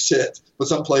matter where you sit, but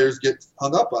some players get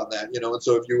hung up on that, and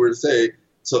so if you were to say,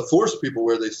 so force people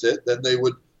where they sit, then they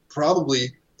would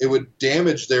it would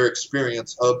damage their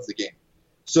experience of the game.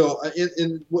 So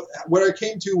what I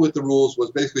came to with the rules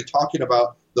was basically talking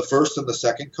about the first and the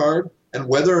second card, and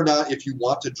whether or not if you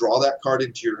want to draw that card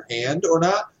into your hand or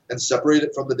not and separate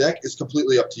it from the deck is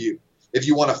completely up to you. If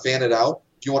you want to fan it out,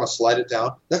 if you want to slide it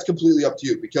down, that's completely up to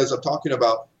you, because I'm talking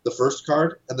about the first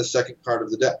card and the second card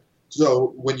of the deck.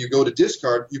 So when you go to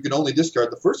discard, you can only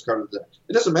discard the first card of the deck.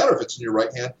 It doesn't matter if it's in your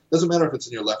right hand. It doesn't matter if it's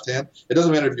in your left hand. It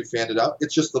doesn't matter if you fanned it out.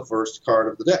 It's just the first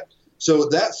card of the deck. So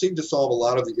that seemed to solve a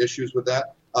lot of the issues with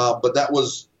that. But that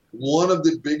was one of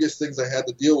the biggest things I had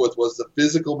to deal with, was the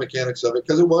physical mechanics of it,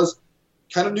 because it was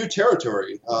kind of new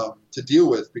territory to deal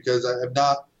with, because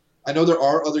I know there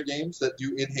are other games that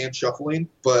do in-hand shuffling,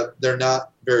 but they're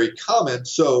not very common.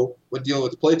 So when dealing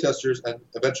with the playtesters and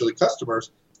eventually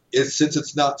customers, since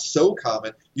it's not so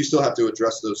common, you still have to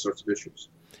address those sorts of issues.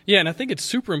 Yeah, and I think it's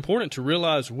super important to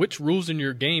realize which rules in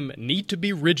your game need to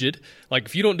be rigid. Like,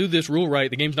 if you don't do this rule right,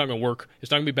 the game's not going to work.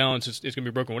 It's not going to be balanced. It's going to be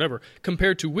broken, whatever.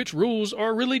 Compared to which rules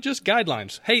are really just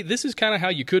guidelines. Hey, this is kind of how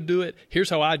you could do it.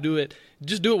 Here's how I do it.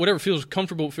 Just do it whatever feels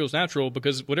comfortable, feels natural,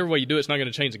 because whatever way you do it, it's not going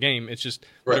to change the game. It's just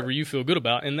whatever you feel good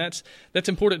about. And that's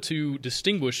important to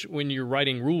distinguish when you're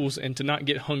writing rules, and to not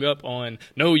get hung up on,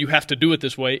 no, you have to do it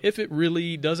this way, if it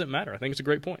really doesn't matter. I think it's a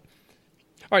great point.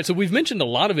 All right, so we've mentioned a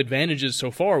lot of advantages so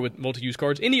far with multi-use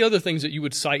cards. Any other things that you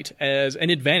would cite as an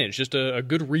advantage, just a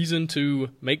good reason to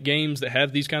make games that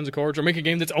have these kinds of cards, or make a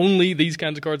game that's only these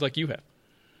kinds of cards like you have?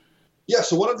 Yeah,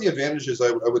 so one of the advantages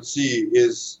I would see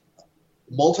is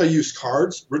multi-use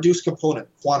cards reduce component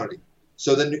quantity.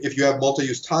 So then if you have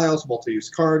multi-use tiles, multi-use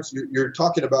cards, you're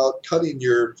talking about cutting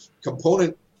your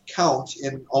component count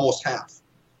in almost half.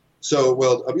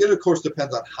 So, it of course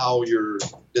depends on how you're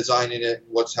designing it and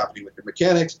what's happening with your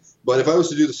mechanics. But if I was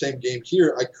to do the same game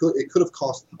here, it could have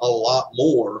cost a lot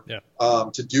more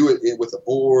to do it with a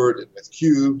board and with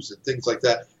cubes and things like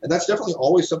that. And that's definitely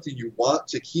always something you want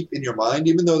to keep in your mind,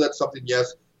 even though that's something,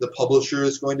 yes, the publisher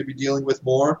is going to be dealing with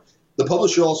more. The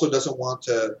publisher also doesn't want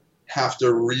to have to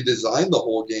redesign the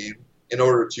whole game in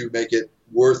order to make it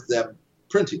worth them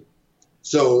printing.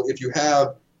 So if you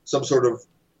have some sort of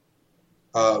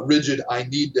rigid, I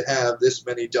need to have this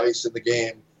many dice in the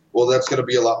game, well, that's going to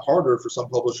be a lot harder for some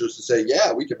publishers to say,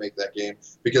 yeah, we can make that game,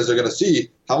 because they're going to see,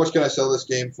 how much can I sell this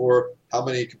game for, how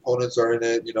many components are in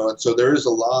it, and so there is a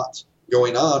lot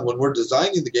going on when we're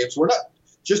designing the game. So we're not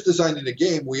just designing a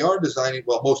game, we are designing,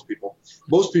 most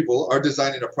people are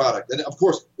designing a product. And of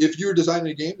course, if you're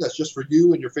designing a game that's just for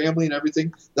you and your family and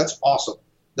everything, that's awesome.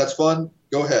 That's fun.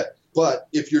 Go ahead. But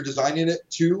if you're designing it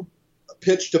to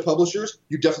pitch to publishers,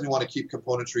 you definitely want to keep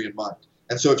componentry in mind.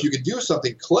 And so if you can do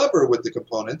something clever with the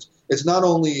components, it's not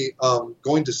only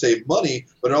going to save money,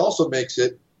 but it also makes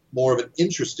it more of an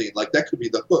interesting, like that could be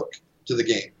the hook to the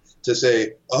game, to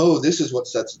say, oh, this is what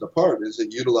sets it apart, is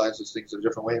it utilizes things in a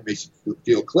different way and makes you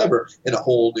feel clever in a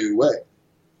whole new way.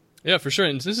 Yeah, for sure.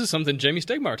 And this is something Jamey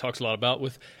Stegmaier talks a lot about,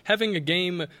 with having a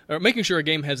game, or making sure a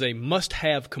game has a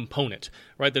must-have component,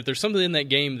 right? That there's something in that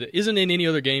game that isn't in any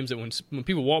other games, that when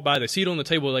people walk by, they see it on the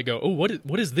table, they go, oh,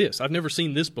 what is this? I've never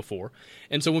seen this before.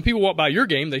 And so when people walk by your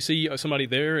game, they see somebody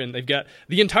there, and they've got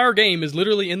the entire game is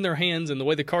literally in their hands, and the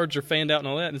way the cards are fanned out and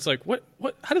all that. And it's like, what?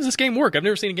 How does this game work? I've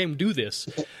never seen a game do this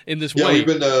in this way. Yeah, we've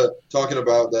been talking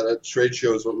about that at trade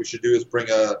shows. What we should do is bring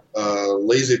a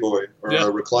lazy boy or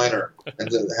a recliner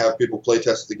and have people play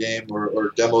test the game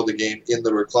or demo the game in the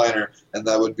recliner, and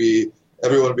that would be,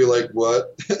 everyone would be like,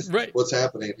 what? Right. What's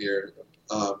happening here?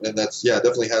 And that's,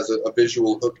 definitely has a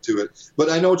visual hook to it. But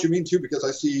I know what you mean too, because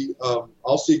I see,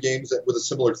 I'll see games with a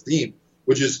similar theme,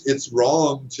 which is, it's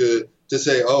wrong to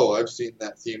say, oh, I've seen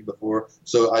that theme before,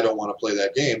 so I don't want to play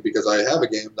that game because I have a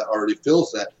game that already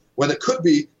fills that, when it could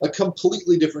be a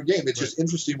completely different game. It's just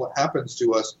interesting what happens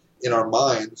to us in our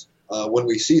minds when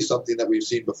we see something that we've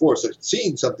seen before. So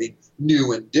seeing something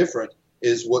new and different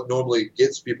is what normally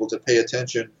gets people to pay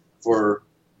attention for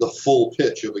the full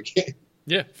pitch of a game.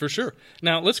 Yeah, for sure.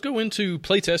 Now, let's go into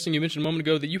playtesting. You mentioned a moment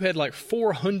ago that you had like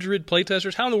 400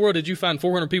 playtesters. How in the world did you find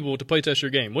 400 people to playtest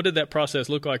your game? What did that process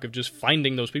look like of just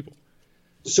finding those people?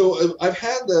 So I've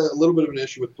had a little bit of an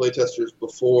issue with playtesters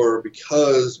before,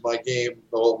 because my game,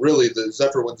 really the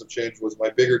Zephyr Winds of Change was my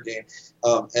bigger game,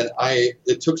 and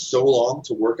it took so long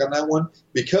to work on that one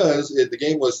because the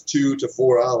game was 2 to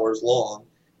 4 hours long,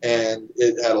 and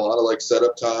it had a lot of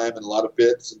setup time and a lot of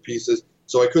bits and pieces.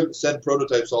 So I couldn't send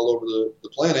prototypes all over the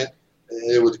planet.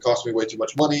 It would cost me way too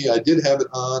much money. I did have it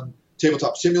on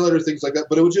Tabletop Simulator, things like that,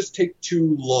 but it would just take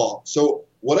too long. So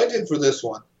what I did for this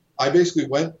one, I basically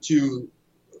went to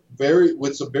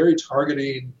with some very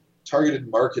targeted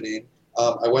marketing.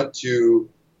 I went to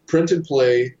Print and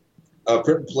Play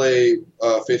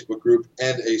Facebook group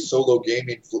and a solo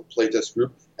gaming playtest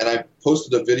group, and I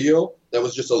posted a video that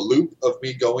was just a loop of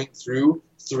me going through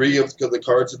 3 of the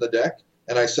cards in the deck,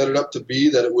 and I set it up to be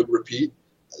that it would repeat.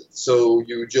 So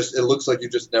it looks like you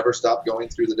just never stop going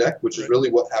through the deck, which is really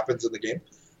what happens in the game.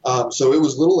 So it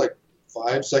was a little like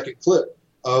 5-second clip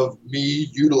of me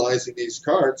utilizing these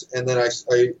cards, and then I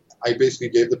basically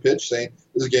gave the pitch saying,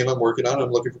 this is a game I'm working on,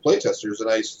 I'm looking for playtesters, and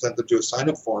I sent them to a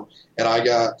sign-up form, and I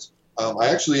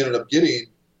actually ended up getting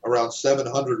around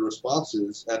 700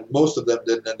 responses, and most of them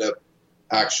didn't end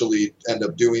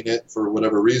up doing it for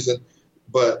whatever reason.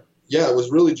 But yeah, it was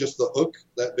really just the hook,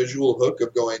 that visual hook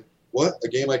of going, what? A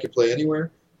game I can play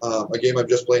anywhere? A game I'm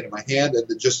just playing in my hand, and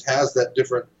it just has that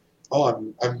different,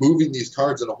 I'm moving these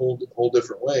cards in a whole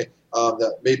different way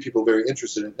that made people very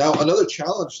interested in. Now, another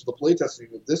challenge to the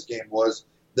playtesting of this game was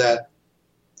that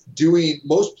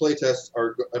most playtests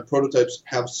and prototypes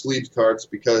have sleeved cards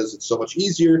because it's so much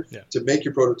easier to make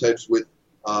your prototypes with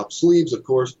sleeves, of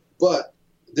course. But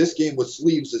this game with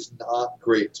sleeves is not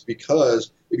great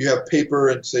because if you have paper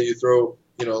and say you throw,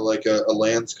 like a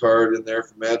lands card in there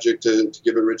for Magic to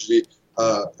give it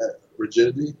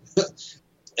rigidity,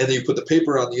 and then you put the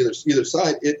paper on either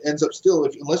side, it ends up still,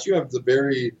 unless you have the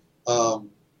very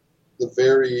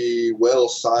well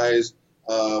sized.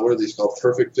 What are these called?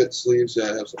 Perfect fit sleeves.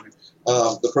 Yeah, I have something.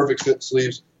 The perfect fit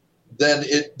sleeves. Then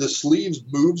the sleeves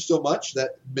move so much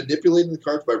that manipulating the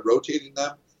cards by rotating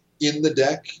them in the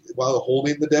deck while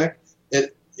holding the deck,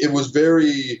 it was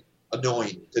very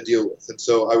annoying to deal with. And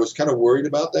so I was kind of worried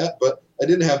about that, but I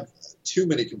didn't have too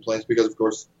many complaints because, of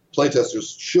course,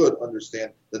 playtesters should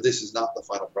understand that this is not the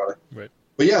final product. Right.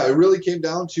 But yeah, it really came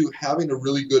down to having a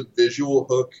really good visual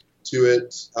hook to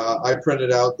it. I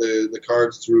printed out the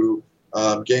cards through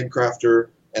GameCrafter,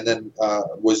 and then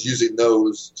was using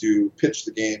those to pitch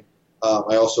the game.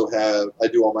 I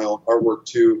do all my own artwork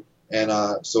too, and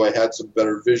so I had some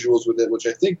better visuals with it, which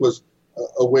I think was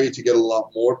a way to get a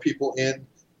lot more people in.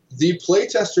 The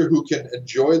playtester who can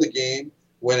enjoy the game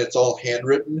when it's all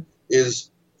handwritten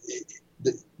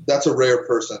that's a rare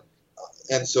person,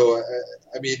 and so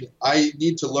I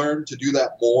need to learn to do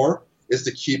that more. Is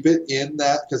to keep it in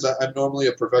that, because I'm normally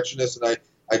a perfectionist and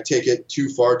I take it too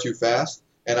far too fast,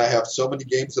 and I have so many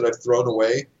games that I've thrown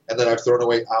away, and then I've thrown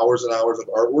away hours and hours of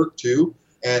artwork too,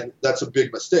 and that's a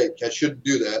big mistake. I shouldn't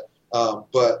do that.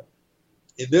 But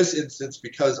in this instance,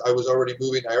 because I was already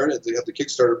moving, I already had the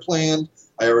Kickstarter planned.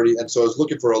 And so I was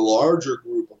looking for a larger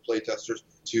group of playtesters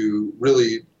to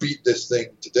really beat this thing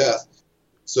to death.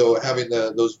 So having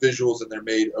those visuals in there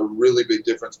made a really big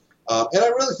difference. And I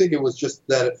really think it was just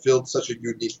that it filled such a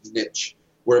unique niche,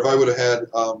 where if I would have had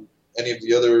any of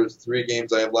the other 3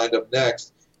 games I have lined up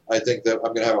next, I think that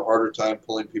I'm going to have a harder time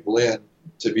pulling people in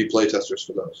to be playtesters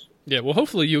for those. Yeah, well,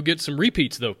 hopefully you'll get some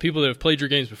repeats, though. People that have played your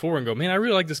games before and go, man, I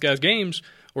really like this guy's games,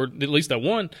 or at least that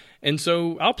one. And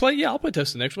so I'll play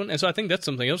test the next one. And so I think that's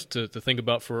something else to think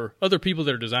about for other people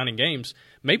that are designing games.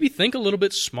 Maybe think a little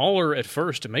bit smaller at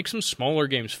first and make some smaller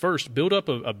games first. Build up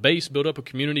a base, build up a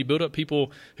community, build up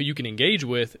people who you can engage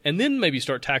with, and then maybe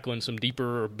start tackling some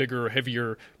deeper or bigger or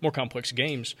heavier, more complex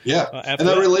games. Yeah, and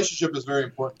that relationship is very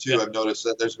important, too. Yeah. I've noticed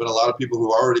that there's been a lot of people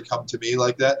who already come to me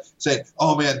like that, saying,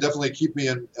 oh, man, definitely keep me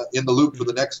in the loop for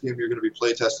the next game you're going to be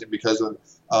playtesting because of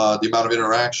the amount of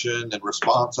interaction and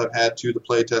response I've had to the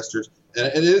playtesters. And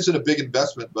it isn't a big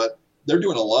investment, but they're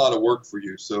doing a lot of work for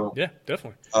you. So yeah,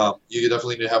 definitely. You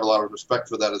definitely need to have a lot of respect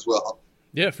for that as well.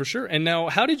 Yeah, for sure. And now,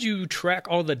 how did you track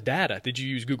all the data? Did you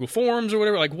use Google Forms or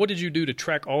whatever? Like, what did you do to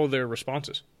track all their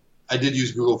responses? I did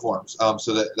use Google Forms.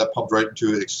 So that pumped right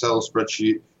into an Excel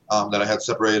spreadsheet that I had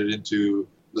separated into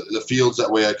the fields.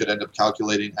 That way I could end up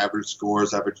calculating average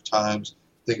scores, average times,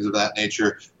 things of that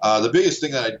nature. The biggest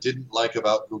thing that I didn't like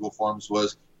about Google Forms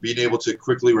was being able to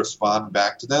quickly respond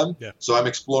back to them. Yeah. So I'm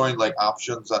exploring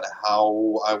options on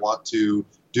how I want to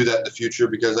do that in the future,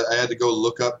 because I had to go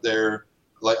look up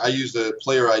I used a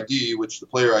player ID, which the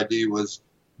player ID was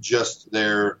just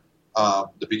the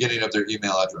beginning of their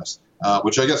email address,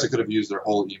 which I guess I could have used their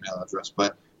whole email address,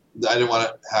 but I didn't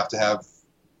want to have.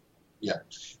 Yeah.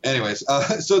 Anyways,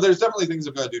 so there's definitely things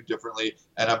I'm going to do differently,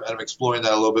 and I'm exploring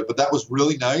that a little bit. But that was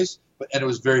really nice, and it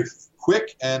was very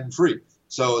quick and free.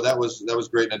 So that was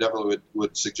great, and I definitely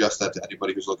would suggest that to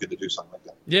anybody who's looking to do something like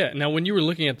that. Yeah. Now, when you were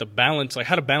looking at the balance,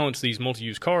 how to balance these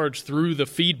multi-use cards through the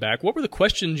feedback, what were the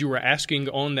questions you were asking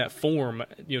on that form?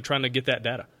 Trying to get that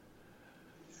data.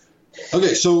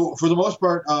 Okay, so for the most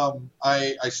part,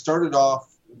 I started off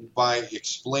by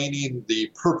explaining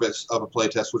the purpose of a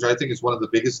playtest, which I think is one of the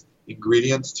biggest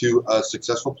ingredients to a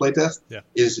successful playtest,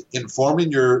 is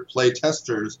informing your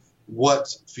playtesters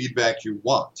what feedback you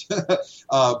want.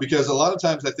 Because a lot of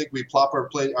times I think we plop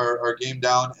our game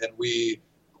down and we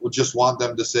just want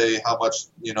them to say how much,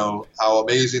 how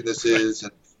amazing this is,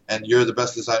 and you're the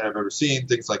best designer I've ever seen,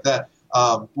 things like that,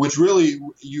 which really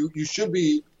you should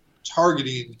be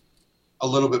targeting a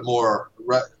little bit more.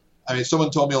 I mean, someone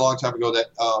told me a long time ago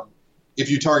that if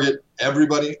you target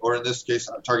everybody, or in this case,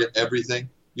 target everything,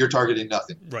 you're targeting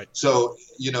nothing. Right. So,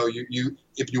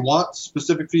 if you want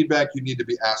specific feedback, you need to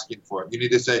be asking for it. You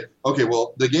need to say, okay,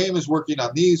 well, the game is working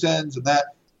on these ends and that,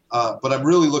 but I'm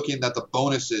really looking at the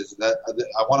bonuses. That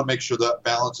I want to make sure that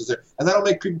balance is there. And that'll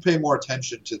make people pay more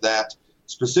attention to that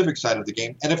specific side of the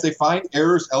game. And if they find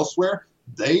errors elsewhere,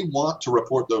 they want to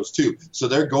report those too. So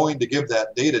they're going to give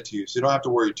that data to you. So you don't have to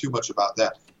worry too much about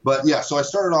that. But yeah, so I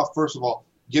started off, first of all,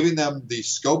 giving them the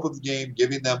scope of the game,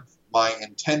 giving them my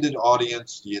intended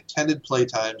audience, the intended play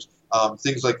times,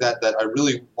 things like that I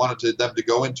really wanted them to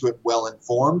go into it well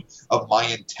informed of my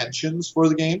intentions for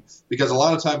the game. Because a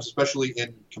lot of times, especially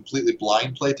in completely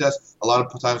blind playtests, a lot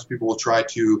of times people will try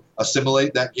to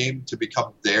assimilate that game to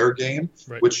become their game,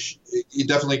 right. Which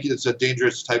definitely is a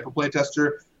dangerous type of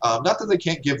playtester. Not that they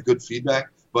can't give good feedback,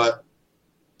 but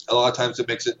a lot of times it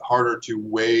makes it harder to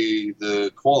weigh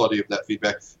the quality of that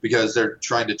feedback because they're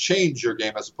trying to change your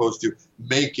game as opposed to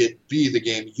make it be the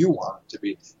game you want it to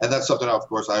be. And that's something, of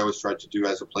course, I always try to do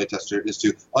as a playtester, is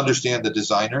to understand the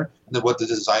designer and then what the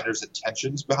designer's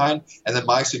intentions behind. And then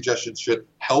my suggestions should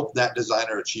help that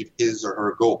designer achieve his or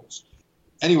her goals.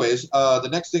 Anyways, the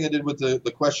next thing I did with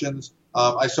the questions,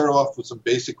 I started off with some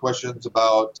basic questions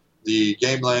about the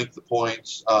game length, the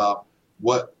points,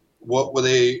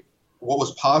 what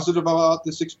was positive about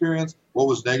this experience, what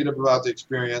was negative about the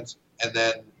experience, and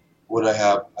then what I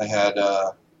had,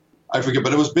 I forget,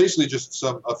 but it was basically just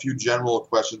a few general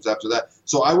questions after that.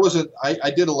 So I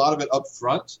did a lot of it up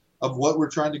front of what we're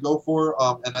trying to go for,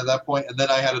 and at that point, and then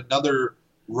I had another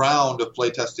round of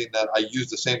playtesting that I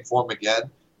used the same form again,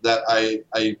 that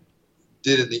I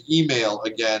did in the email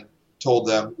again, told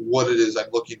them what it is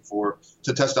I'm looking for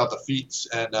to test out the feats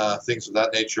and things of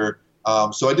that nature.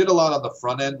 So I did a lot on the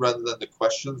front end rather than the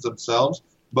questions themselves.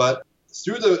 But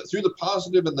through the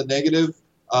positive and the negative,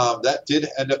 that did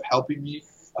end up helping me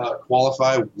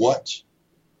qualify what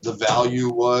the value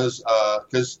was.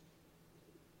 Because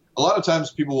a lot of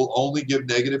times people will only give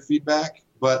negative feedback.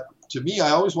 But to me, I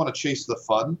always want to chase the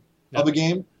fun of a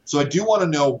game. So I do want to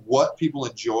know what people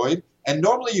enjoyed. And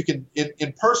normally you can,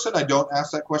 in person, I don't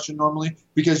ask that question normally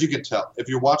because you can tell. If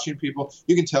you're watching people,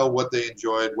 you can tell what they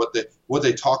enjoyed, what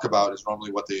they talk about is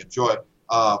normally what they enjoy.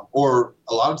 Or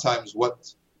a lot of times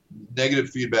what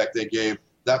negative feedback they gave,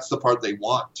 that's the part they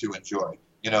want to enjoy,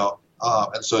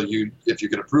 and so if you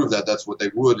can approve that, that's what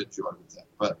they would enjoy with that.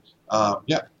 But,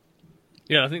 yeah.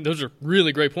 Yeah, I think those are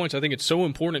really great points. I think it's so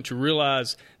important to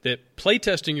realize that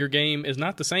playtesting your game is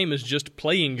not the same as just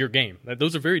playing your game.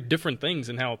 Those are very different things,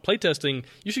 and how playtesting,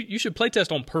 you should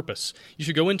playtest on purpose. You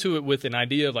should go into it with an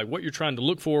idea of like what you're trying to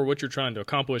look for, what you're trying to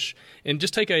accomplish, and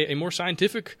just take a more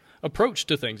scientific approach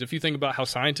to things. If you think about how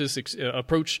scientists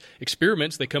approach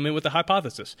experiments, they come in with a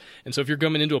hypothesis. And so if you're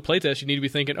coming into a playtest, you need to be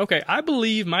thinking, okay, I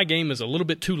believe my game is a little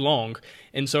bit too long,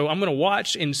 and so I'm going to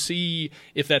watch and see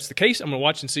if that's the case. I'm going to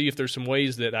watch and see if there's some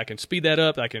ways that I can speed that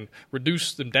up, I can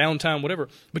reduce the downtime, whatever.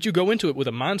 But you go into it with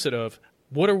a mindset of,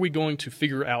 what are we going to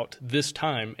figure out this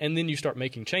time? And then you start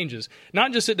making changes.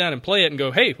 Not just sit down and play it and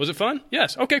go, hey, was it fun?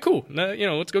 Yes. Okay, cool.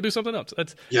 Let's go do something else.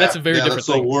 That's a very different that's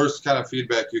thing. The worst kind of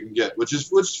feedback you can get, which is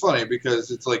funny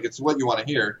because it's like it's what you want to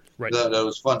hear. Right. That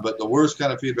was fun. But the worst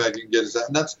kind of feedback you can get is that.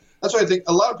 And that's why I think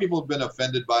a lot of people have been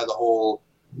offended by the whole.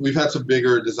 We've had some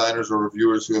bigger designers or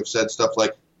reviewers who have said stuff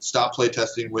like, stop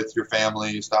playtesting with your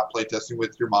family, stop playtesting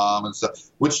with your mom and stuff,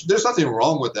 which there's nothing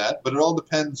wrong with that, but it all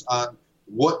depends on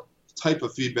what type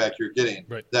of feedback you're getting.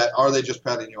 Right. That are they just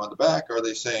patting you on the back? Are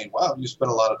they saying, wow, you spent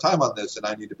a lot of time on this and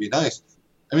I need to be nice?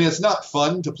 I mean, it's not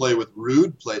fun to play with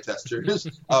rude playtesters,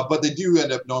 but they do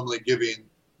end up normally giving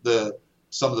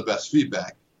some of the best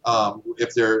feedback.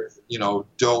 If they're,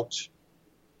 don't.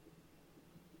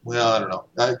 Well, I don't know,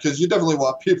 because you definitely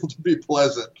want people to be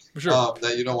pleasant. For sure.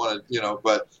 That you don't want to,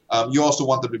 but you also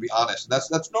want them to be honest. And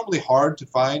that's normally hard to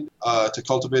find, to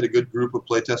cultivate a good group of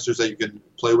playtesters that you can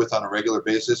play with on a regular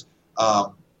basis.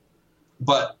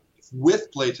 But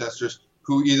with playtesters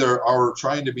who either are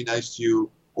trying to be nice to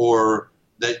you or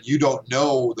that you don't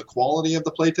know the quality of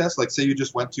the playtest, like say you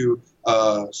just went to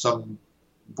some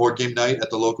board game night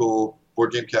at the local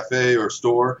board game cafe or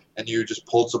store and you just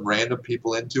pulled some random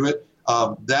people into it,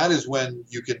 that is when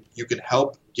you can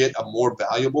help get a more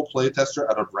valuable playtester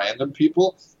out of random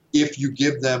people if you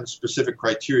give them specific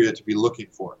criteria to be looking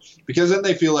for. Because then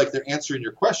they feel like they're answering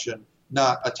your question,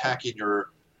 not attacking your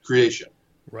creation.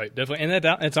 Right, definitely.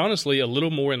 And it's honestly a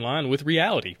little more in line with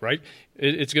reality, right?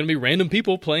 It's going to be random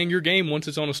people playing your game once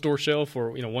it's on a store shelf,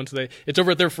 or once it's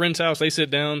over at their friend's house, they sit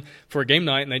down for a game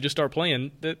night and they just start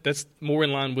playing. That's more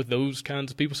in line with those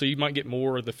kinds of people, so you might get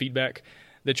more of the feedback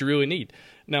that you really need.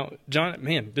 Now, John,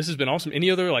 man, this has been awesome. Any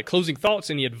other closing thoughts,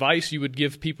 any advice you would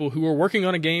give people who are working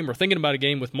on a game or thinking about a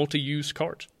game with multi-use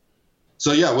cards?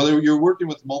 So yeah, whether you're working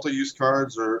with multi-use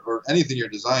cards or anything you're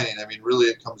designing, I mean, really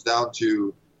it comes down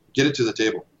to get it to the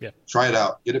table. Yeah. Try it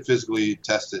out. Get it physically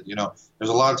tested. There's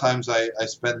a lot of times I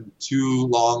spend too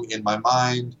long in my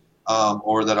mind,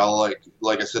 or that I'll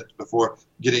like I said before,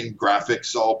 getting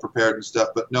graphics all prepared and stuff.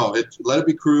 But no, let it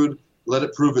be crude. Let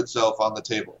it prove itself on the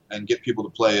table and get people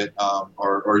to play it,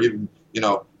 or even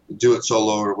do it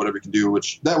solo or whatever you can do.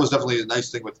 Which that was definitely a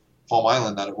nice thing with Palm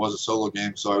Island, that it was a solo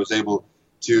game, so I was able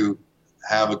to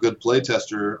have a good play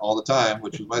tester all the time,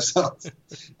 which was myself.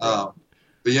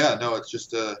 But yeah, no, it's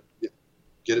just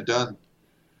get it done.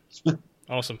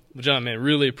 Awesome. Well, John, man,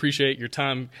 really appreciate your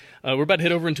time. We're about to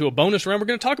head over into a bonus round. We're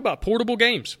going to talk about portable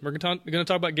games. We're going to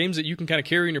talk about games that you can kind of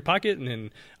carry in your pocket and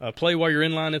then play while you're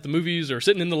in line at the movies or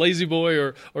sitting in the Lazy Boy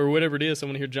or whatever it is. So I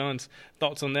want to hear John's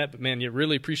thoughts on that. But, man,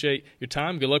 really appreciate your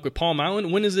time. Good luck with Palm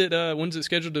Island. When's it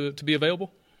scheduled to be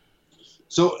available?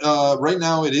 So right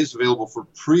now it is available for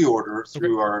pre-order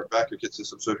through our backer kit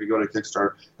system. So if you go to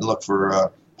Kickstarter and look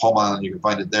for Palm Island, you can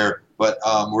find it there. But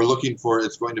we're looking for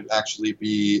it's going to actually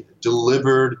be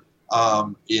delivered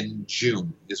in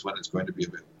June is when it's going to be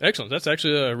available. Excellent. That's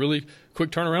actually a really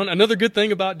quick turnaround. Another good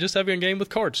thing about just having a game with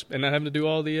cards and not having to do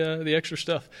all the extra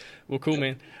stuff. Well, cool,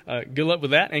 man. Good luck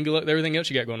with that, and good luck with everything else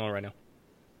you got going on right now.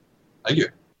 Thank you.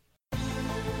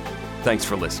 Thanks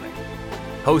for listening.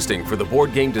 Hosting for the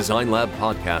Board Game Design Lab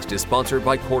podcast is sponsored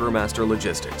by Quartermaster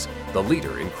Logistics, the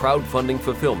leader in crowdfunding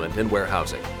fulfillment and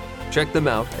warehousing. Check them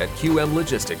out at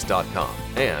qmlogistics.com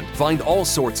and find all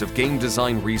sorts of game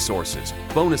design resources,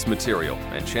 bonus material,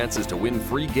 and chances to win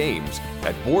free games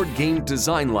at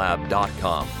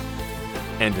BoardGameDesignLab.com.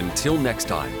 And until next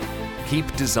time,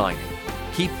 keep designing,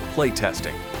 keep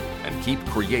playtesting, and keep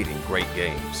creating great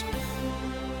games.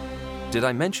 Did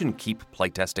I mention keep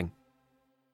playtesting?